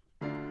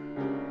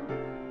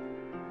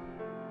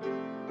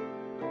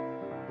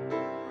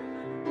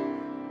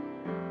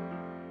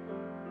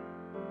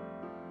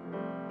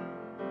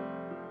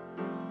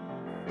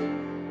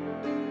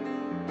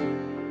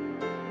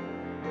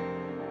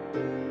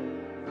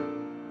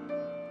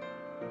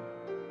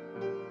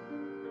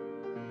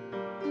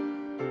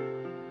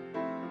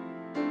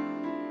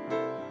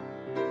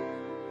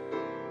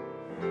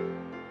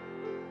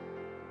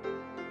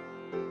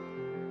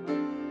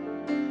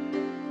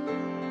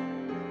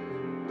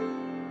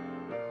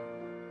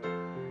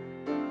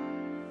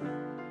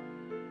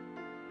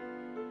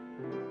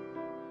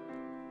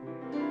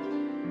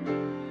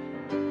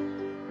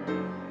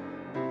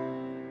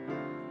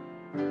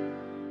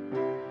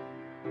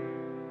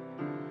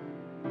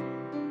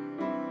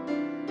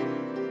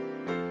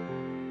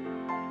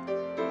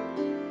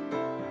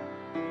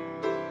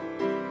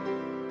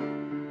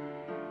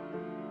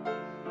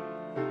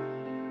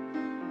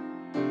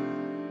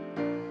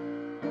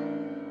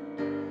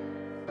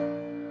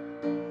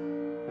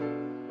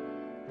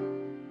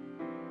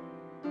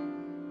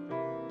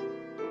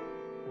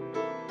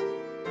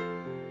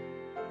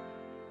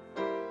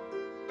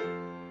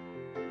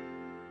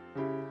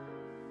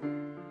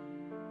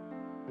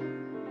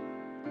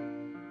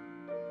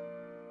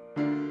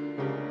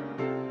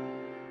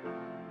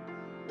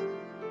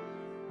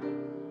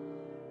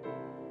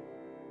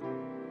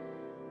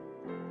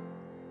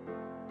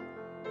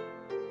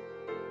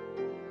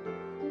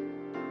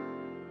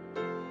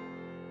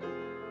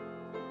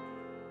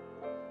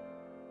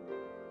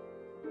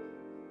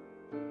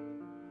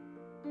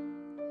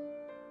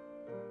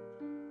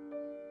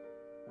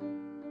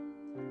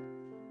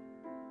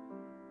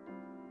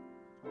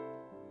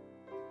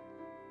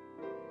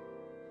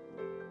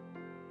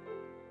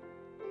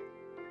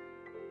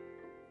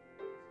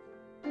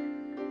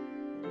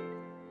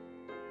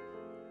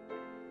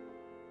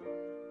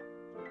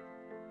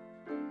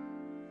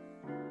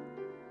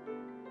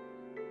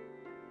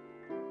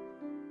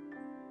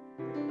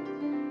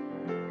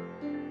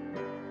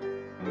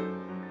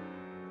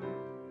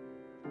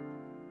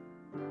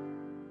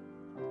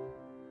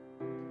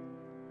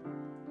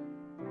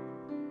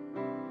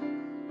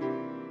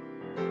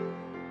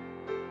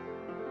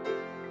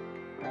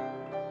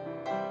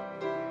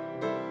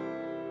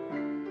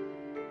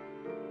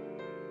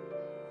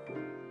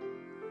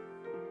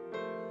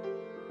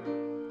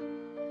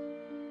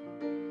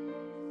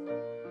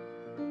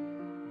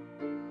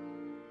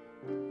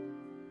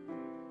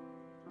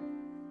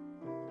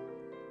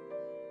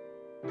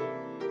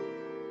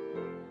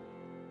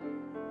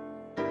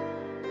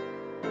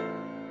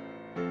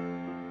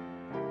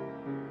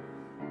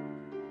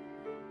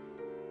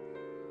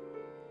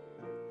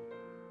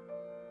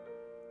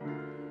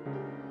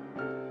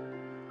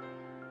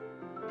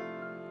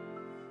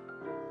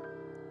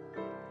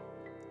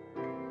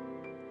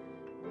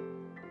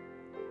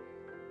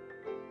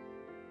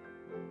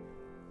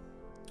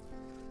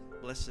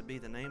 Blessed be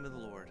the name of the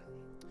Lord.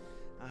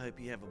 I hope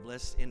you have a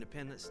blessed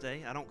Independence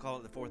Day. I don't call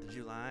it the 4th of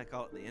July. I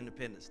call it the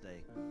Independence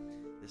Day.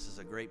 This is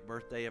a great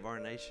birthday of our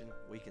nation.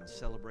 We can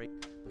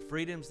celebrate the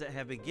freedoms that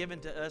have been given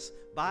to us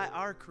by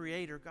our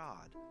Creator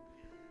God.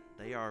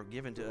 They are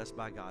given to us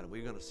by God, and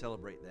we're going to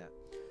celebrate that.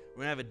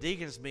 We're going to have a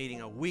deacons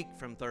meeting a week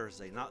from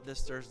Thursday. Not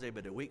this Thursday,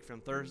 but a week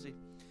from Thursday.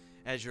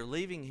 As you're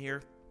leaving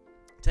here,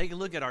 take a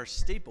look at our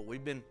steeple.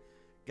 We've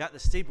got the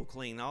steeple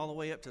clean all the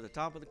way up to the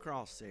top of the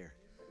cross there.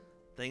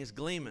 Things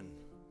gleaming,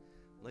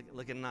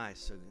 looking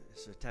nice.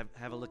 So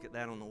have a look at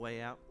that on the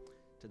way out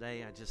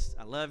today.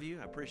 I love you.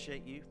 I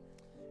appreciate you.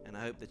 And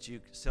I hope that you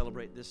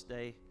celebrate this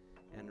day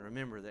and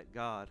remember that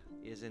God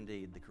is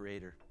indeed the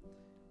creator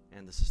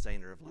and the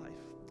sustainer of life.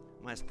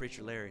 I'm going to ask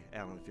Preacher Larry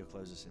Allen if you'll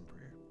close us in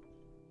prayer.